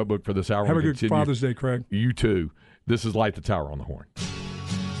Longhorn Notebook for this hour. Have a good Father's Day, Craig. You too. This is Light the Tower on the Horn.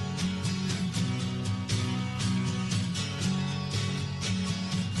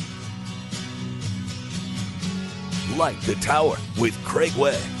 Light the Tower with Craig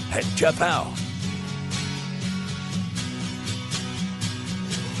Way and Jeff Howe.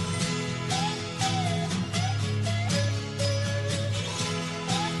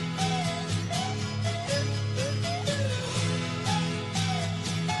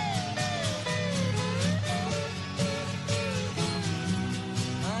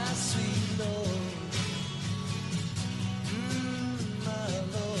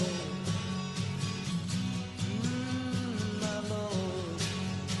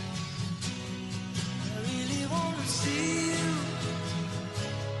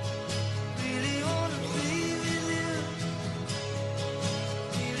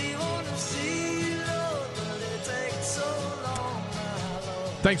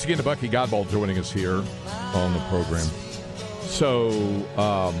 Thanks again to Bucky Godbold joining us here on the program. So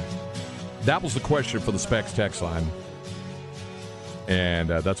that was the question for the Specs text line. And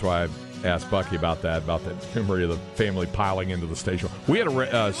that's why I asked Bucky about that memory of the family piling into the station. We had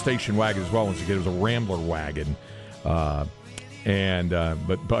a station wagon as well once again. It was a Rambler wagon. But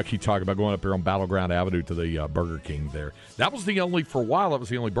Bucky talked about going up here on Battleground Avenue to the Burger King there. For a while, that was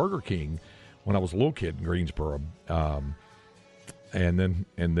the only Burger King when I was a little kid in Greensboro. And then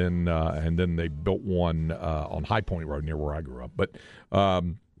they built one on High Point Road near where I grew up. But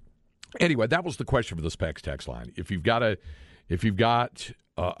anyway, that was the question for the Specs text line. If you've got a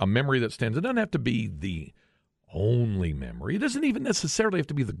memory that stands, it doesn't have to be the only memory. It doesn't even necessarily have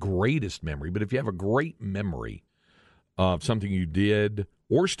to be the greatest memory. But if you have a great memory of something you did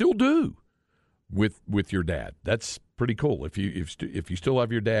or still do with your dad, that's pretty cool. If you still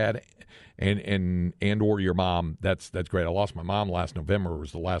have your dad and or your mom, that's great. I lost my mom last November. It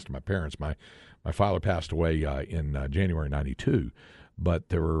was the last of my parents. My father passed away in January '92, but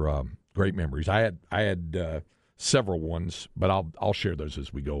there were great memories. I had several ones, but I'll share those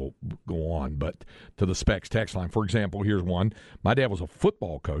as we go on. But to the Specs text line, for example, here's one. My dad was a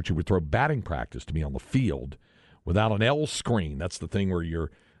football coach who would throw batting practice to me on the field without an L screen. That's the thing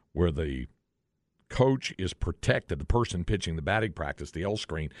where the coach is protected, the person pitching the batting practice, the L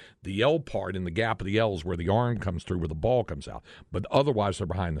screen, the L part in the gap of the L is where the arm comes through, where the ball comes out. But otherwise, they're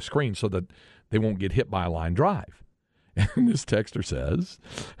behind the screen so that they won't get hit by a line drive. And this texter says,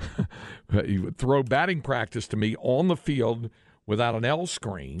 he would throw batting practice to me on the field without an L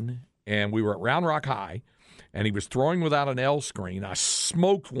screen, and we were at Round Rock High, and he was throwing without an L screen. I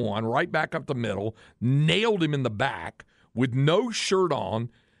smoked one right back up the middle, nailed him in the back with no shirt on.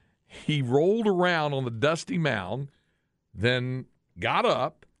 He rolled around on the dusty mound, then got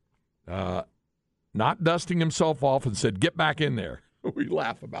up, not dusting himself off, and said, "Get back in there." We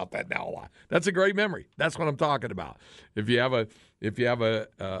laugh about that now a lot. That's a great memory. That's what I'm talking about. If you have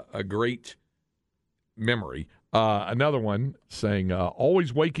a great memory. Another one saying,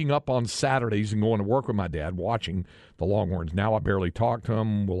 always waking up on Saturdays and going to work with my dad, watching the Longhorns. Now I barely talk to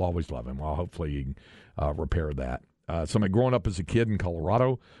him. We'll always love him. Well, hopefully he can repair that. Somebody growing up as a kid in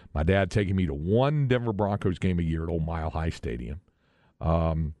Colorado, my dad taking me to one Denver Broncos game a year at Old Mile High Stadium.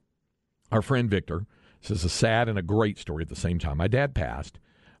 Our friend Victor says a sad and a great story at the same time. My dad passed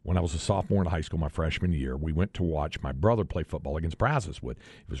when I was a sophomore in high school, my freshman year. We went to watch my brother play football against Brazoswood.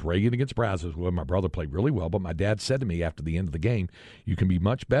 It was Reagan against Brazoswood. My brother played really well, but my dad said to me after the end of the game, "You can be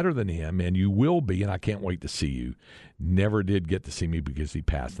much better than him, and you will be, and I can't wait to see you." Never did get to see me because he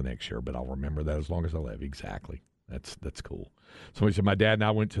passed the next year, but I'll remember that as long as I live. Exactly. That's cool. Somebody said my dad and I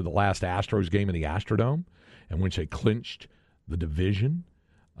went to the last Astros game in the Astrodome, and when they clinched the division,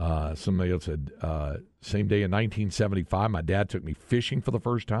 somebody else said, same day in 1975, my dad took me fishing for the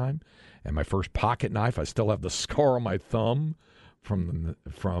first time, and my first pocket knife. I still have the scar on my thumb from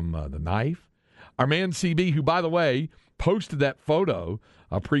the knife. Our man CB, who, by the way, posted that photo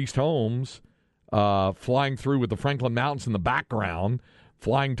of Priest Holmes flying through with the Franklin Mountains in the background,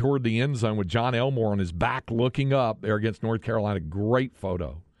 flying toward the end zone with John Elmore on his back looking up there against North Carolina. Great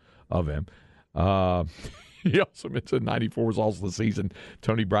photo of him. He also mentioned 94 was also the season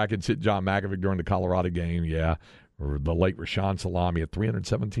Tony Brackett hit John Malkovich during the Colorado game. Yeah, or the late Rashawn Salami at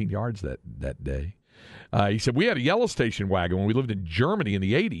 317 yards that day. He said, we had a yellow station wagon when we lived in Germany in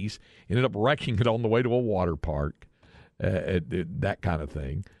the 80s. Ended up wrecking it on the way to a water park, that kind of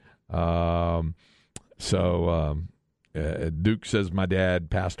thing. Duke says my dad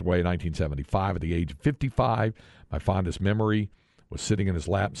passed away in 1975 at the age of 55. My fondest memory was sitting in his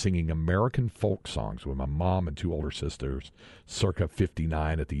lap singing American folk songs with my mom and two older sisters, circa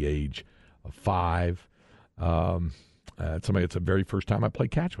 59 at the age of 5. It's the very first time I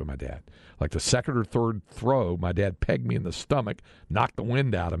played catch with my dad. Like the second or third throw, my dad pegged me in the stomach, knocked the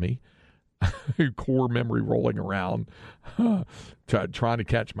wind out of me. Core memory rolling around, trying to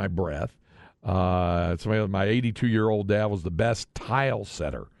catch my breath. My 82-year-old dad was the best tile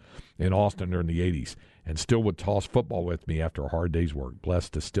setter in Austin during the 80s and still would toss football with me after a hard day's work.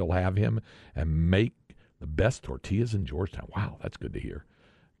 Blessed to still have him and make the best tortillas in Georgetown. Wow, that's good to hear.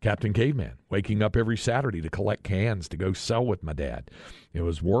 Captain Caveman, waking up every Saturday to collect cans to go sell with my dad. It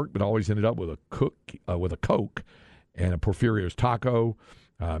was work, but always ended up with a Coke and a Porfirio's taco.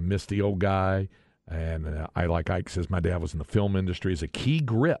 Missed the old guy. And I, like Ike says, my dad was in the film industry as a key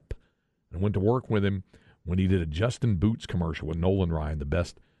grip. And went to work with him when he did a Justin Boots commercial with Nolan Ryan, the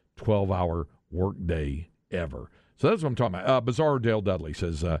best 12-hour work day ever. So that's what I'm talking about. Bizarre Dale Dudley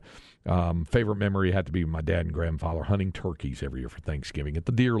says, favorite memory had to be my dad and grandfather hunting turkeys every year for Thanksgiving at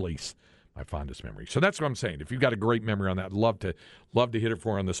the deer lease. My fondest memory. So that's what I'm saying. If you've got a great memory on that, I'd love to hit it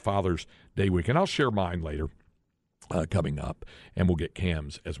for you on this Father's Day weekend. I'll share mine later coming up, and we'll get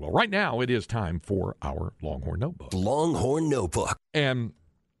Cam's as well. Right now, it is time for our Longhorn Notebook. Longhorn Notebook. And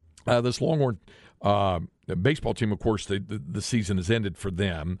this Longhorn baseball team, of course, the season has ended for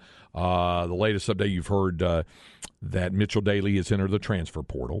them. The latest update you've heard that Mitchell Daly has entered the transfer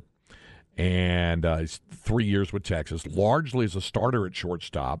portal, and he's 3 years with Texas, largely as a starter at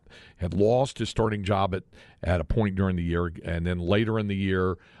shortstop. Had lost his starting job at a point during the year, and then later in the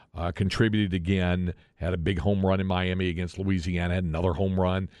year contributed again. Had a big home run in Miami against Louisiana. Had another home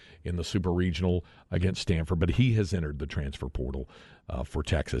run in the Super Regional against Stanford. But he has entered the transfer portal for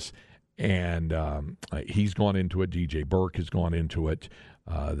Texas. And he's gone into it. DJ Burke has gone into it.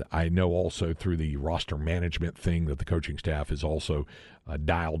 I know also through the roster management thing that the coaching staff has also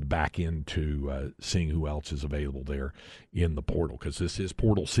dialed back into seeing who else is available there in the portal, because this is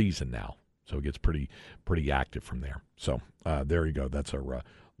portal season now. So it gets pretty active from there. So there you go. That's our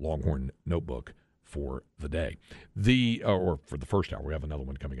Longhorn Notebook for the day. Or for the first hour. We have another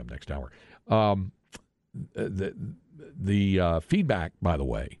one coming up next hour. The feedback, by the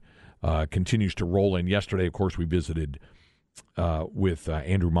way, continues to roll in. Yesterday, of course, we visited with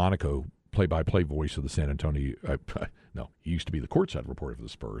Andrew Monaco, play-by-play voice of the San Antonio. No, he used to be the courtside reporter for the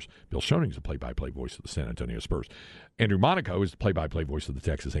Spurs. Bill Schoening is the play-by-play voice of the San Antonio Spurs. Andrew Monaco is the play-by-play voice of the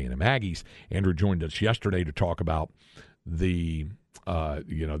Texas A&M Aggies. Andrew joined us yesterday to talk about the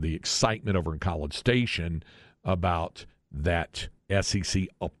excitement over in College Station about that SEC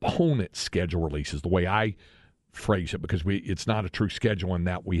opponent schedule releases. The way I phrase it, because it's not a true schedule in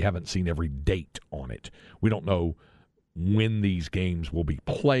that we haven't seen every date on it. We don't know when these games will be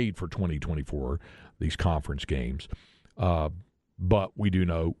played for 2024, these conference games, but we do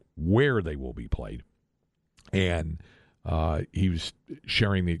know where they will be played. And he was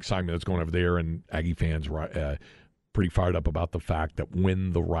sharing the excitement that's going over there, and Aggie fans were pretty fired up about the fact that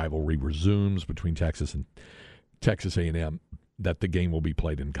when the rivalry resumes between Texas and Texas A&M, that the game will be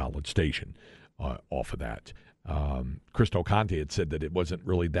played in College Station off of that. Chris Del Conte had said that it wasn't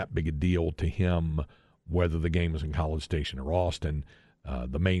really that big a deal to him whether the game was in College Station or Austin.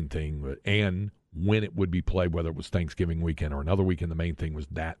 The main thing, and when it would be played, whether it was Thanksgiving weekend or another weekend, the main thing was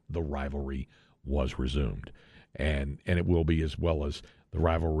that the rivalry was resumed. And it will be, as well as the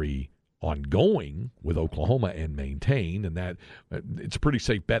rivalry ongoing with Oklahoma and maintained. And that it's a pretty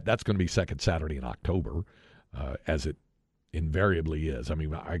safe bet that's going to be second Saturday in October, as it invariably is. I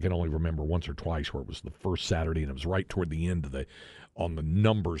mean, I can only remember once or twice where it was the first Saturday and it was right toward the end of on the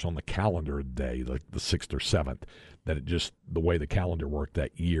numbers on the calendar day, like the 6th or 7th, that it just, the way the calendar worked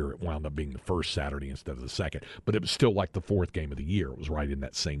that year, it wound up being the first Saturday instead of the second. But it was still like the fourth game of the year. It was right in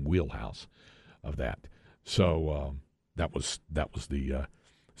that same wheelhouse of that. So that was the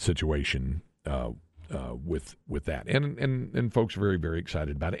situation with that. And folks are very, very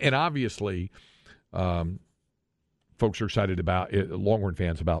excited about it. And obviously, folks are excited about it, Longhorn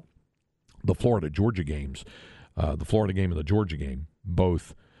fans, about the Florida-Georgia games, the Florida game and the Georgia game,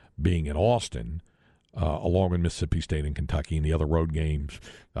 both being in Austin, along with Mississippi State and Kentucky, and the other road games,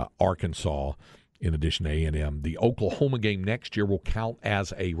 Arkansas, in addition to A&M. The Oklahoma game next year will count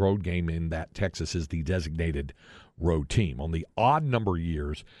as a road game in that Texas is the designated road team. On the odd number of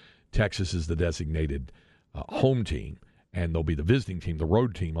years, Texas is the designated home team, and they'll be the visiting team, the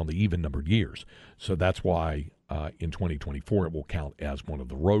road team, on the even-numbered years. So that's why in 2024 it will count as one of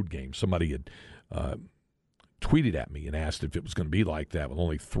the road games. Somebody had tweeted at me and asked if it was going to be like that with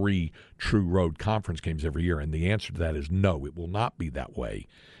only 3 true road conference games every year, and the answer to that is no, it will not be that way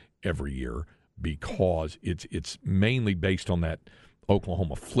every year, because it's mainly based on that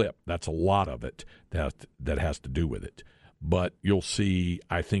Oklahoma flip. That's a lot of it that has to do with it. But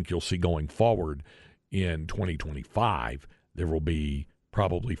I think you'll see going forward in 2025, there will be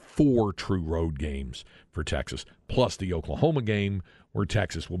probably 4 true road games for Texas, plus the Oklahoma game where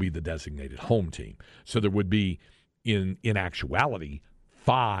Texas will be the designated home team. So there would be, in actuality,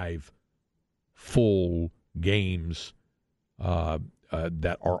 5 full games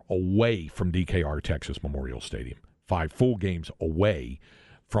that are away from DKR Texas Memorial Stadium. 5 full games away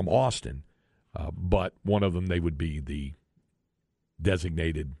from Austin, but one of them, they would be the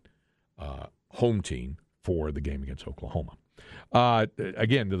designated home team for the game against Oklahoma.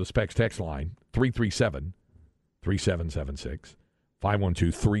 Again, to the Specs text line, 337-3776,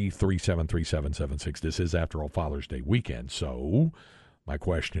 512-337-3776. This is, after all, Father's Day weekend. So my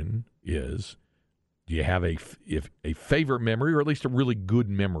question is, do you have a favorite memory, or at least a really good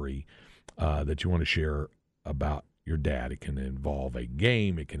memory that you want to share about your dad? It can involve a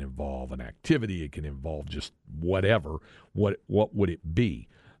game. It can involve an activity. It can involve just whatever. What would it be?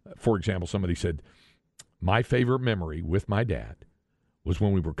 For example, somebody said, my favorite memory with my dad was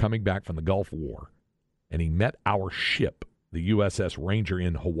when we were coming back from the Gulf War, and he met our ship, the USS Ranger,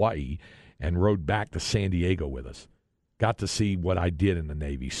 in Hawaii, and rode back to San Diego with us. Got to see what I did in the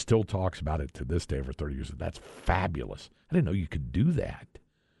Navy. Still talks about it to this day over 30 years. That's fabulous. I didn't know you could do that.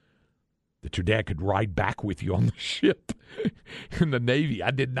 That your dad could ride back with you on the ship in the Navy.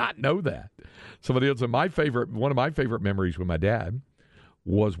 I did not know that. Somebody else said, one of my favorite memories with my dad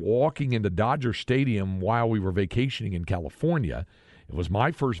was walking into Dodger Stadium while we were vacationing in California. It was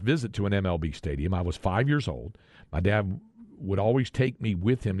my first visit to an MLB stadium. I was 5 years old. My dad would always take me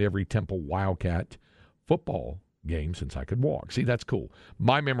with him to every Temple Wildcat football game since I could walk. See, that's cool.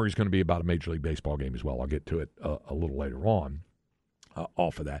 My memory is going to be about a Major League Baseball game as well. I'll get to it a little later on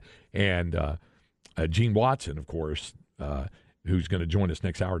off of that. And Gene Watson, of course, who's going to join us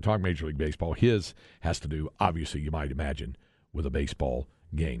next hour to talk Major League Baseball, his has to do, obviously, you might imagine, with a baseball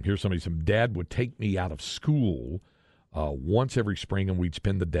game. Here's somebody said, Dad would take me out of school once every spring, and we'd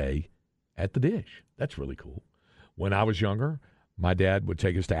spend the day at the Dish. That's really cool. When I was younger, my dad would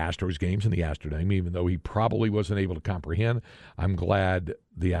take us to Astros games in the Astrodome, even though he probably wasn't able to comprehend. I'm glad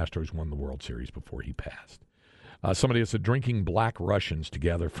the Astros won the World Series before he passed. Somebody said drinking Black Russians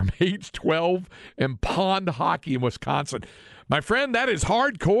together from age 12 and pond hockey in Wisconsin. My friend, that is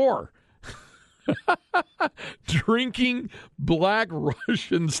hardcore. Drinking Black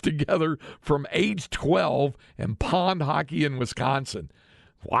Russians together from age 12 and pond hockey in Wisconsin.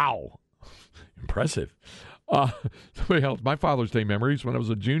 Wow. Impressive. Somebody else, my Father's Day memories when I was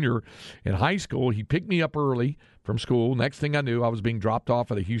a junior in high school. He picked me up early from school. Next thing I knew, I was being dropped off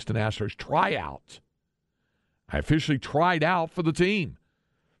at the Houston Astros tryout. I officially tried out for the team.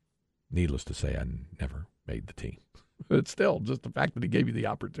 Needless to say, I never made the team. But still, just the fact that he gave you the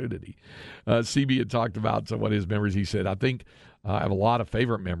opportunity. CB had talked about some of his memories. He said, I think I have a lot of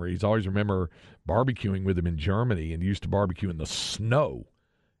favorite memories. I always remember barbecuing with him in Germany and used to barbecue in the snow.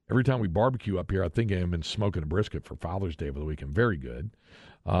 Every time we barbecue up here, I think I've been smoking a brisket for Father's Day over the weekend. Very good.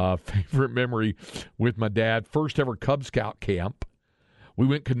 Favorite memory with my dad, first ever Cub Scout camp. We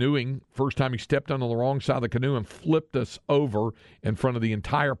went canoeing. First time he stepped onto the wrong side of the canoe and flipped us over in front of the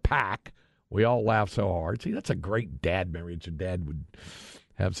entire pack. We all laughed so hard. See, that's a great dad memory. Your dad would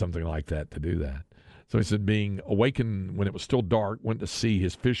have something like that to do that. So he said being awakened when it was still dark, went to see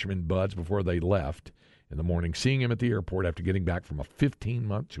his fisherman buds before they left in the morning, seeing him at the airport after getting back from a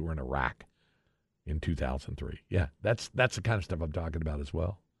 15-month tour in Iraq in 2003. Yeah, that's the kind of stuff I'm talking about as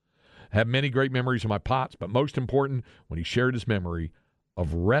well. Have many great memories of my pops, but most important, when he shared his memory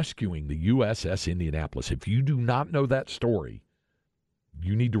of rescuing the USS Indianapolis. If you do not know that story,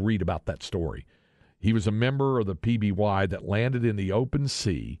 you need to read about that story. He was a member of the PBY that landed in the open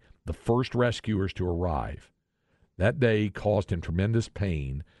sea, the first rescuers to arrive. That day caused him tremendous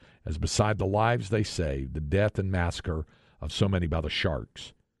pain, as beside the lives they saved, the death and massacre of so many by the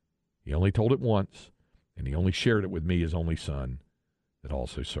sharks. He only told it once, and he only shared it with me, his only son, that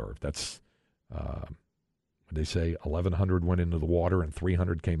also served. That's, they say 1,100 went into the water and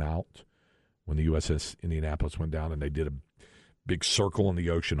 300 came out when the USS Indianapolis went down, and they did a big circle in the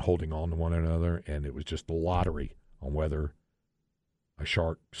ocean holding on to one another, and it was just a lottery on whether a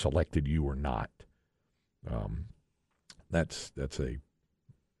shark selected you or not. That's a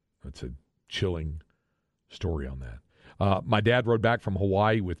chilling story on that. My dad rode back from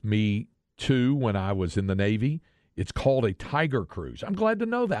Hawaii with me, too, when I was in the Navy. It's called a Tiger Cruise. I'm glad to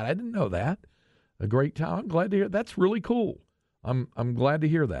know that. I didn't know that. A great time. I'm glad to hear. That's really cool. I'm glad to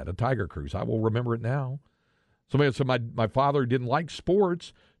hear that, a Tiger Cruise. I will remember it now. Somebody said my father didn't like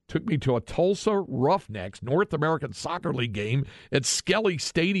sports, took me to a Tulsa Roughnecks North American Soccer League game at Skelly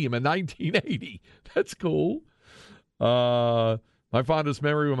Stadium in 1980. That's cool. My fondest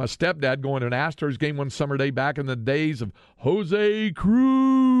memory with my stepdad going to an Astros game one summer day back in the days of Jose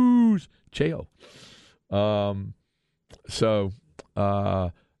Cruz. Cheo.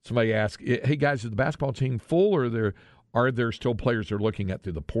 Somebody asked, hey, guys, is the basketball team full, or are there still players they're looking at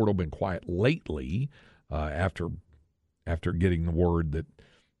through the portal? Been quiet lately after getting the word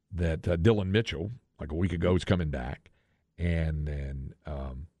that Dylan Mitchell, like a week ago, is coming back, and then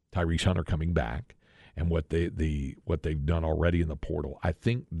Tyrese Hunter coming back. And what they've done already in the portal. I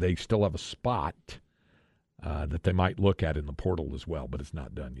think they still have a spot that they might look at in the portal as well, but it's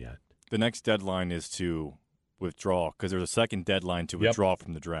not done yet. The next deadline is to withdraw, because there's a second deadline to withdraw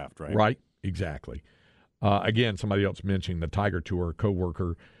from the draft, right? Right, exactly. Again, somebody else mentioned the Tiger Tour. A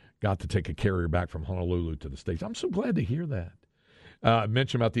coworker got to take a carrier back from Honolulu to the States. I'm so glad to hear that. I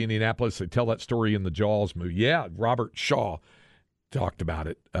mentioned about the Indianapolis. They tell that story in the Jaws movie. Yeah, Robert Shaw talked about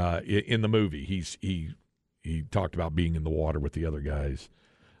it in the movie. He talked about being in the water with the other guys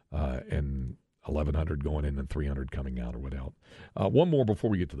and 1,100 going in and 300 coming out or what else. One more before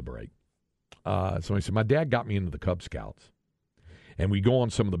we get to the break. So he said, my dad got me into the Cub Scouts, and we go on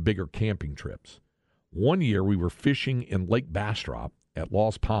some of the bigger camping trips. One year we were fishing in Lake Bastrop at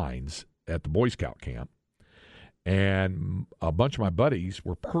Lost Pines at the Boy Scout camp, and a bunch of my buddies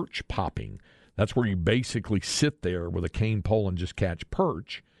were perch popping. That's where you basically sit there with a cane pole and just catch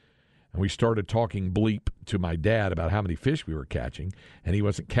perch. And we started talking bleep to my dad about how many fish we were catching, and he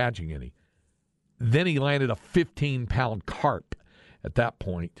wasn't catching any. Then he landed a 15-pound carp at that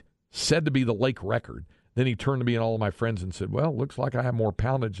point, said to be the lake record. Then he turned to me and all of my friends and said, well, looks like I have more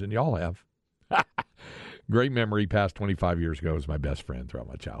poundage than y'all have. Great memory. Past 25 years ago was my best friend throughout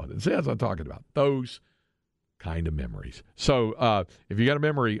my childhood. And see, that's what I'm talking about. Those kind of memories. So if you got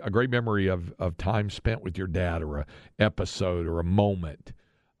a great memory of time spent with your dad, or a episode or a moment,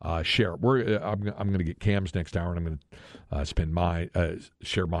 share it. I'm going to get Cam's next hour, and I'm going to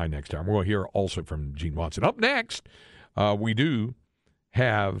share mine next hour. We're going to hear also from Gene Watson. Up next, we do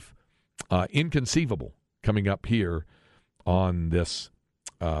have Inconceivable coming up here on this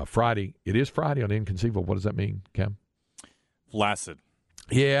Friday. It is Friday on Inconceivable. What does that mean, Cam? Flaccid.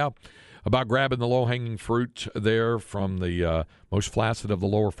 Yeah. about grabbing the low-hanging fruit there from the most flaccid of the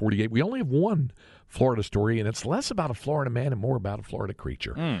lower 48. We only have one Florida story, and it's less about a Florida man and more about a Florida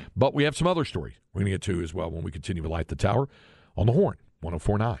creature. But we have some other stories we're going to get to as well when we continue to Light the Tower on the Horn,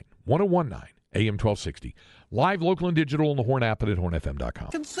 104.9, 101.9, AM 1260. Live, local, and digital on the Horn app and at hornfm.com.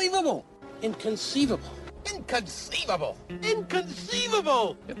 Conceivable. Inconceivable. Inconceivable.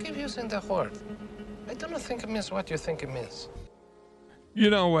 Inconceivable. You keep using the word. I don't think it means what you think it means. You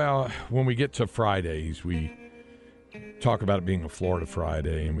know, when we get to Fridays, we talk about it being a Florida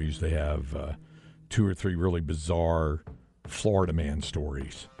Friday, and we usually have 2 or 3 really bizarre Florida man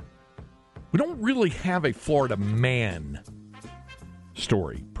stories. We don't really have a Florida man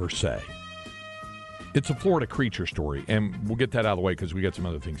story, per se. It's a Florida creature story, and we'll get that out of the way because we got some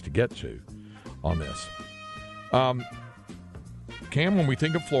other things to get to on this. Cam, when we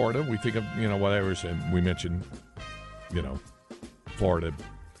think of Florida, we think of, whatever, and we mentioned, Florida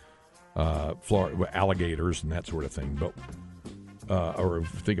alligators and that sort of thing, but or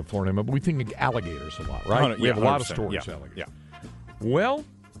think of Florida, but we think of alligators a lot, right? We have a lot of stories. Yeah. Alligators. Yeah. Well,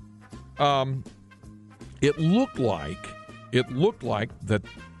 it looked like that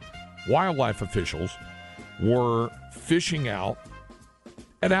wildlife officials were fishing out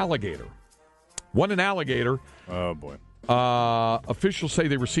an alligator. Wasn't an alligator. Oh, boy. Officials say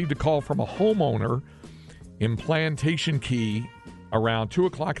they received a call from a homeowner in Plantation Key around 2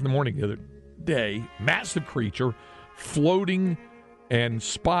 o'clock in the morning the other day. Massive creature floating and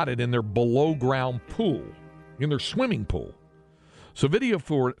spotted in their below-ground pool, in their swimming pool. So video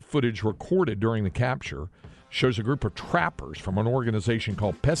footage recorded during the capture shows a group of trappers from an organization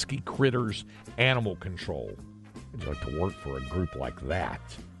called Pesky Critters Animal Control. Would you like to work for a group like that?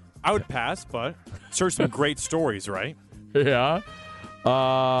 I would pass, but search some great stories, right? Yeah.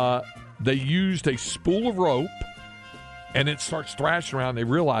 They used a spool of rope, and it starts thrashing around. They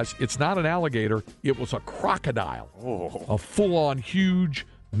realize it's not an alligator. It was a crocodile. Oh. A full-on, huge,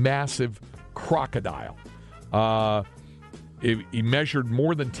 massive crocodile. He measured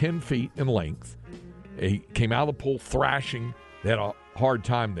more than 10 feet in length. He came out of the pool thrashing. They had a hard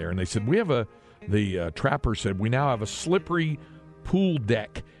time there. And they said, the trapper said, we now have a slippery pool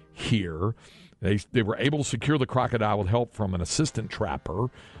deck here. They were able to secure the crocodile with help from an assistant trapper.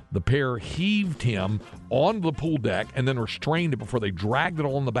 The pair heaved him onto the pool deck and then restrained it before they dragged it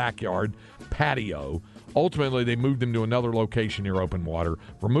on the backyard patio. Ultimately, they moved him to another location near open water,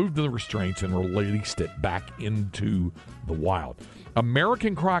 removed the restraints, and released it back into the wild.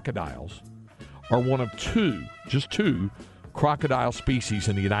 American crocodiles are one of just two crocodile species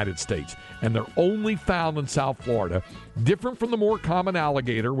in the United States, and they're only found in South Florida, different from the more common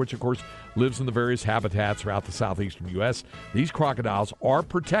alligator, which, of course, lives in the various habitats throughout the southeastern U.S. These crocodiles are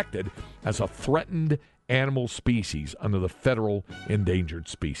protected as a threatened animal species under the Federal Endangered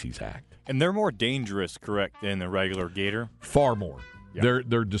Species Act. And they're more dangerous, correct, than the regular gator? Far more. Yeah.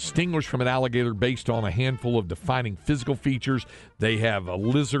 They're distinguished from an alligator based on a handful of defining physical features. They have a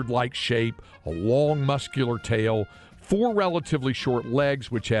lizard-like shape, a long muscular tail, 4 relatively short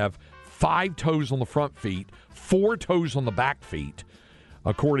legs, which have 5 toes on the front feet, 4 toes on the back feet,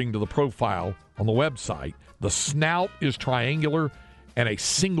 according to the profile on the website. The snout is triangular and a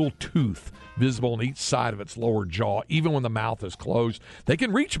single tooth visible on each side of its lower jaw, even when the mouth is closed. They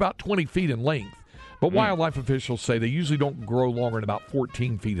can reach about 20 feet in length. But wildlife officials say they usually don't grow longer than about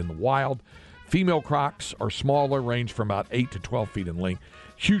 14 feet in the wild. Female crocs are smaller, range from about 8 to 12 feet in length.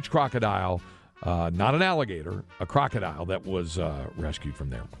 Huge crocodile, not an alligator, a crocodile that was rescued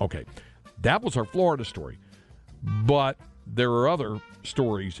from there. Okay, that was our Florida story. But there are other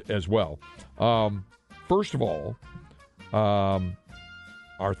stories as well. First of all,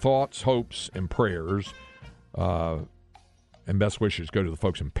 our thoughts, hopes, and prayers and best wishes go to the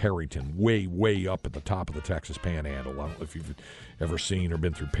folks in Perryton, way, way up at the top of the Texas Panhandle. I don't know if you've ever seen or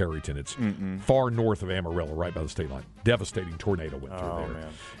been through Perryton. It's far north of Amarillo, right by the state line. Devastating tornado went through there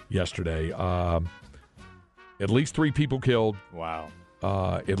yesterday. At least 3 people killed. Wow.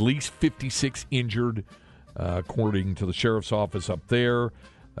 At least 56 injured, according to the sheriff's office up there.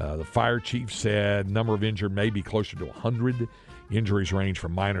 The fire chief said number of injured may be closer to 100. Injuries range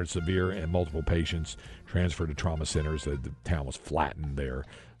from minor to severe, and multiple patients transferred to trauma centers. The town was flattened there,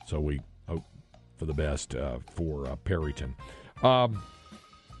 so we hope for the best for Perryton. A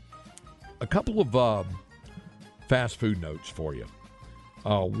couple of fast food notes for you.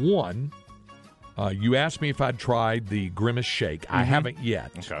 One, you asked me if I'd tried the Grimace Shake. I haven't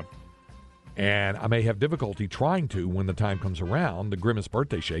yet. Okay. And I may have difficulty trying to when the time comes around, the Grimace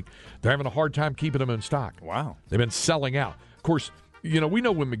Birthday Shake. They're having a hard time keeping them in stock. Wow. They've been selling out. Of course, we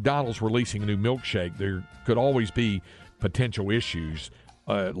know when McDonald's releasing a new milkshake, there could always be potential issues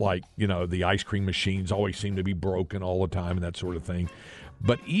like, the ice cream machines always seem to be broken all the time and that sort of thing.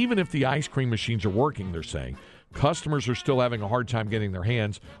 But even if the ice cream machines are working, they're saying, customers are still having a hard time getting their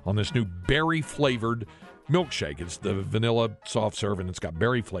hands on this new berry-flavored milkshake. It's the vanilla soft serve, and it's got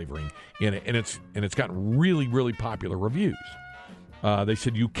berry flavoring in it, and it's gotten really, really popular reviews. They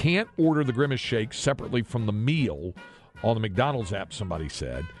said you can't order the Grimace shake separately from the meal on the McDonald's app, somebody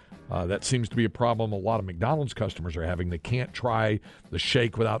said. That seems to be a problem a lot of McDonald's customers are having. They can't try the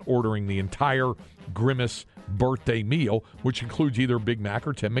shake without ordering the entire Grimace birthday meal, which includes either a Big Mac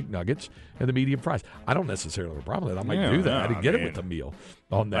or 10 McNuggets and the medium fries. I don't necessarily have a problem with that. I might do that. I didn't get it with the meal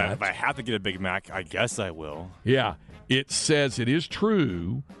on that. If I have to get a Big Mac, I guess I will. Yeah. It says it is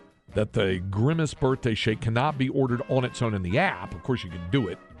true that the Grimace birthday shake cannot be ordered on its own in the app. Of course, you can do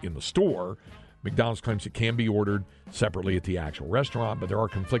it in the store. McDonald's claims it can be ordered separately at the actual restaurant, but there are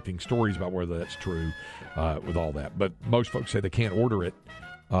conflicting stories about whether that's true with all that. But most folks say they can't order it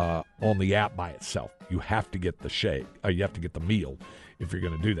on the app by itself. You have to get the shake. You have to get the meal if you're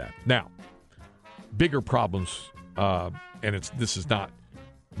going to do that. Now, bigger problems, and this is not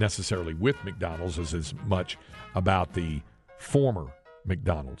necessarily with McDonald's as much about the former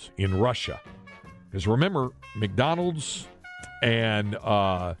McDonald's in Russia. Because remember, McDonald's and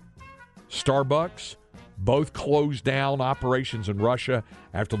Starbucks both closed down operations in Russia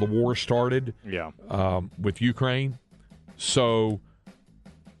after the war started with Ukraine. So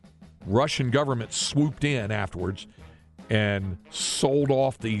Russian government swooped in afterwards and sold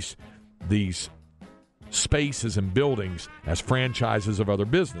off these spaces and buildings as franchises of other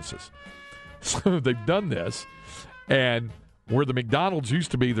businesses. So they've done this, and where the McDonald's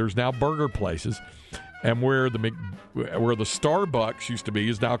used to be, there's now burger places. And where the Starbucks used to be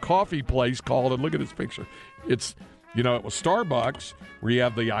is now a coffee place called, and look at this picture. It's, it was Starbucks, where you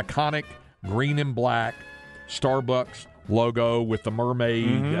have the iconic green and black Starbucks logo with the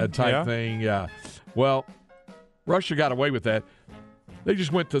mermaid type thing. Yeah. Well, Russia got away with that. They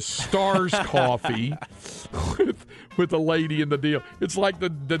just went to Stars Coffee with the lady in the deal. It's like the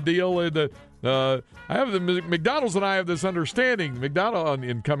deal in the I have the McDonald's and I have this understanding. McDonald's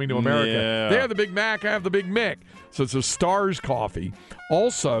in coming to America, they have the Big Mac, I have the Big Mick. So it's a Stars Coffee.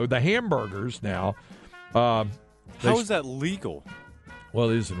 Also, the hamburgers now. How is that legal? Well,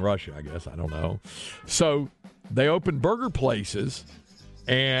 it is in Russia, I guess. I don't know. So they opened burger places,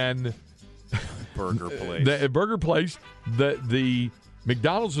 and the burger place. The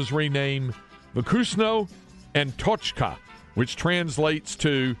McDonald's is renamed Vkusno and Tochka, which translates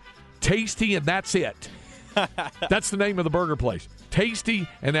to tasty and that's it. That's the name of the burger place. Tasty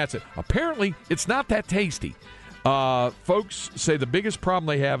and that's it. Apparently, it's not that tasty. Folks say the biggest problem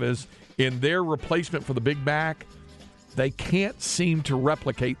they have is in their replacement for the Big Mac, they can't seem to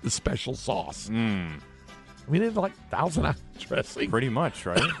replicate the special sauce. I mean, it's like Thousand Island dressing. Pretty much,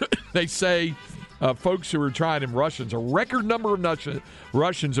 right? They say folks who are trying them, a record number of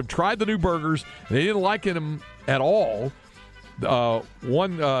Russians have tried the new burgers. They didn't like them at all.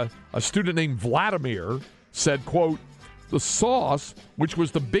 A student named Vladimir said, quote, the sauce, which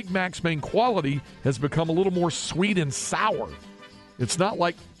was the Big Mac's main quality, has become a little more sweet and sour. It's not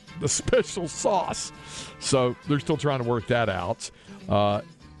like the special sauce. So they're still trying to work that out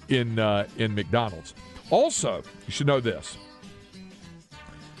in McDonald's. Also, you should know this.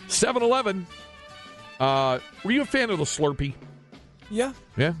 7-Eleven, were you a fan of the Slurpee? Yeah.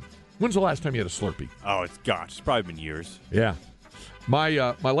 Yeah? When's the last time you had a Slurpee? Oh, it's probably been years. Yeah.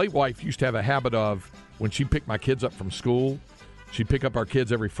 My late wife used to have a habit of, when she picked my kids up from school, she'd pick up our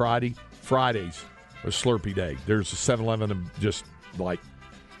kids every Friday. Fridays was Slurpee Day. There's a 7-Eleven just like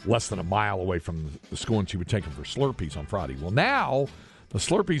less than a mile away from the school, and she would take them for Slurpees on Friday. Well, now the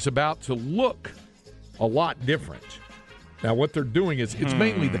Slurpee's about to look a lot different. Now, what they're doing is it's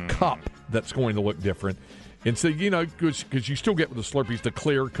mainly the cup that's going to look different. And so, because you still get with the Slurpees the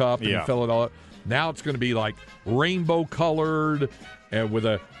clear cup and you fill it all up. Now it's going to be like rainbow colored and with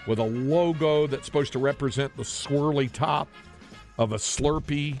a logo that's supposed to represent the swirly top of a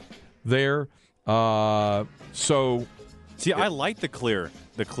Slurpee there. I like the clear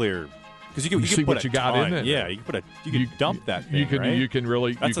because you can see put what you got in it. Yeah, you can dump that thing. You can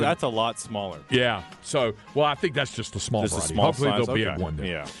really. That's a lot smaller. Yeah. So, I think that's just a small variety. Small Hopefully size. they'll be at one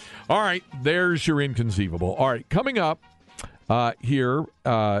day. Yeah. All right, there's your inconceivable. All right, coming up here,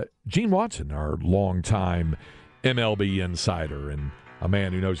 Gene Watson, our longtime MLB insider and a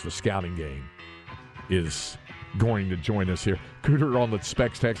man who knows the scouting game, is going to join us here. Cooter on the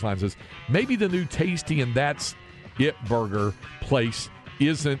Specs text line says, maybe the new Tasty and That's It burger place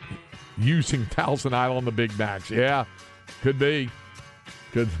isn't using Thousand Island on the Big Macs. Yeah, could be.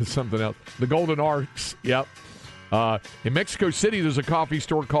 Could be something else. The Golden Arcs, yep. In Mexico City, there's a coffee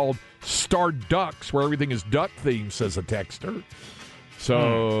store called Star Ducks where everything is duck themed, says a texter.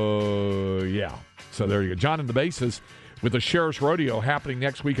 So, yeah. So there you go. John and the Bases with the Sheriff's Rodeo happening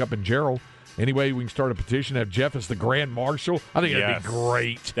next week up in Gerald. Anyway, we can start a petition, have Jeff as the Grand Marshal. I think that'd be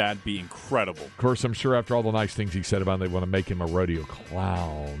great. That'd be incredible. Of course, I'm sure after all the nice things he said about him, they want to make him a rodeo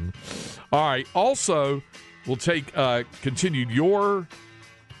clown. All right. Also, we'll take continued your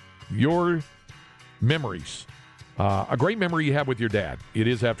memories. A great memory you have with your dad. It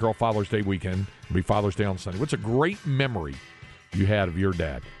is, after all, Father's Day weekend. It'll be Father's Day on Sunday. What's a great memory you had of your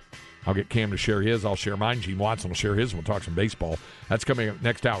dad? I'll get Cam to share his. I'll share mine. Gene Watson will share his, and we'll talk some baseball. That's coming up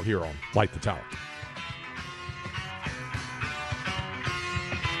next hour here on Light the Tower.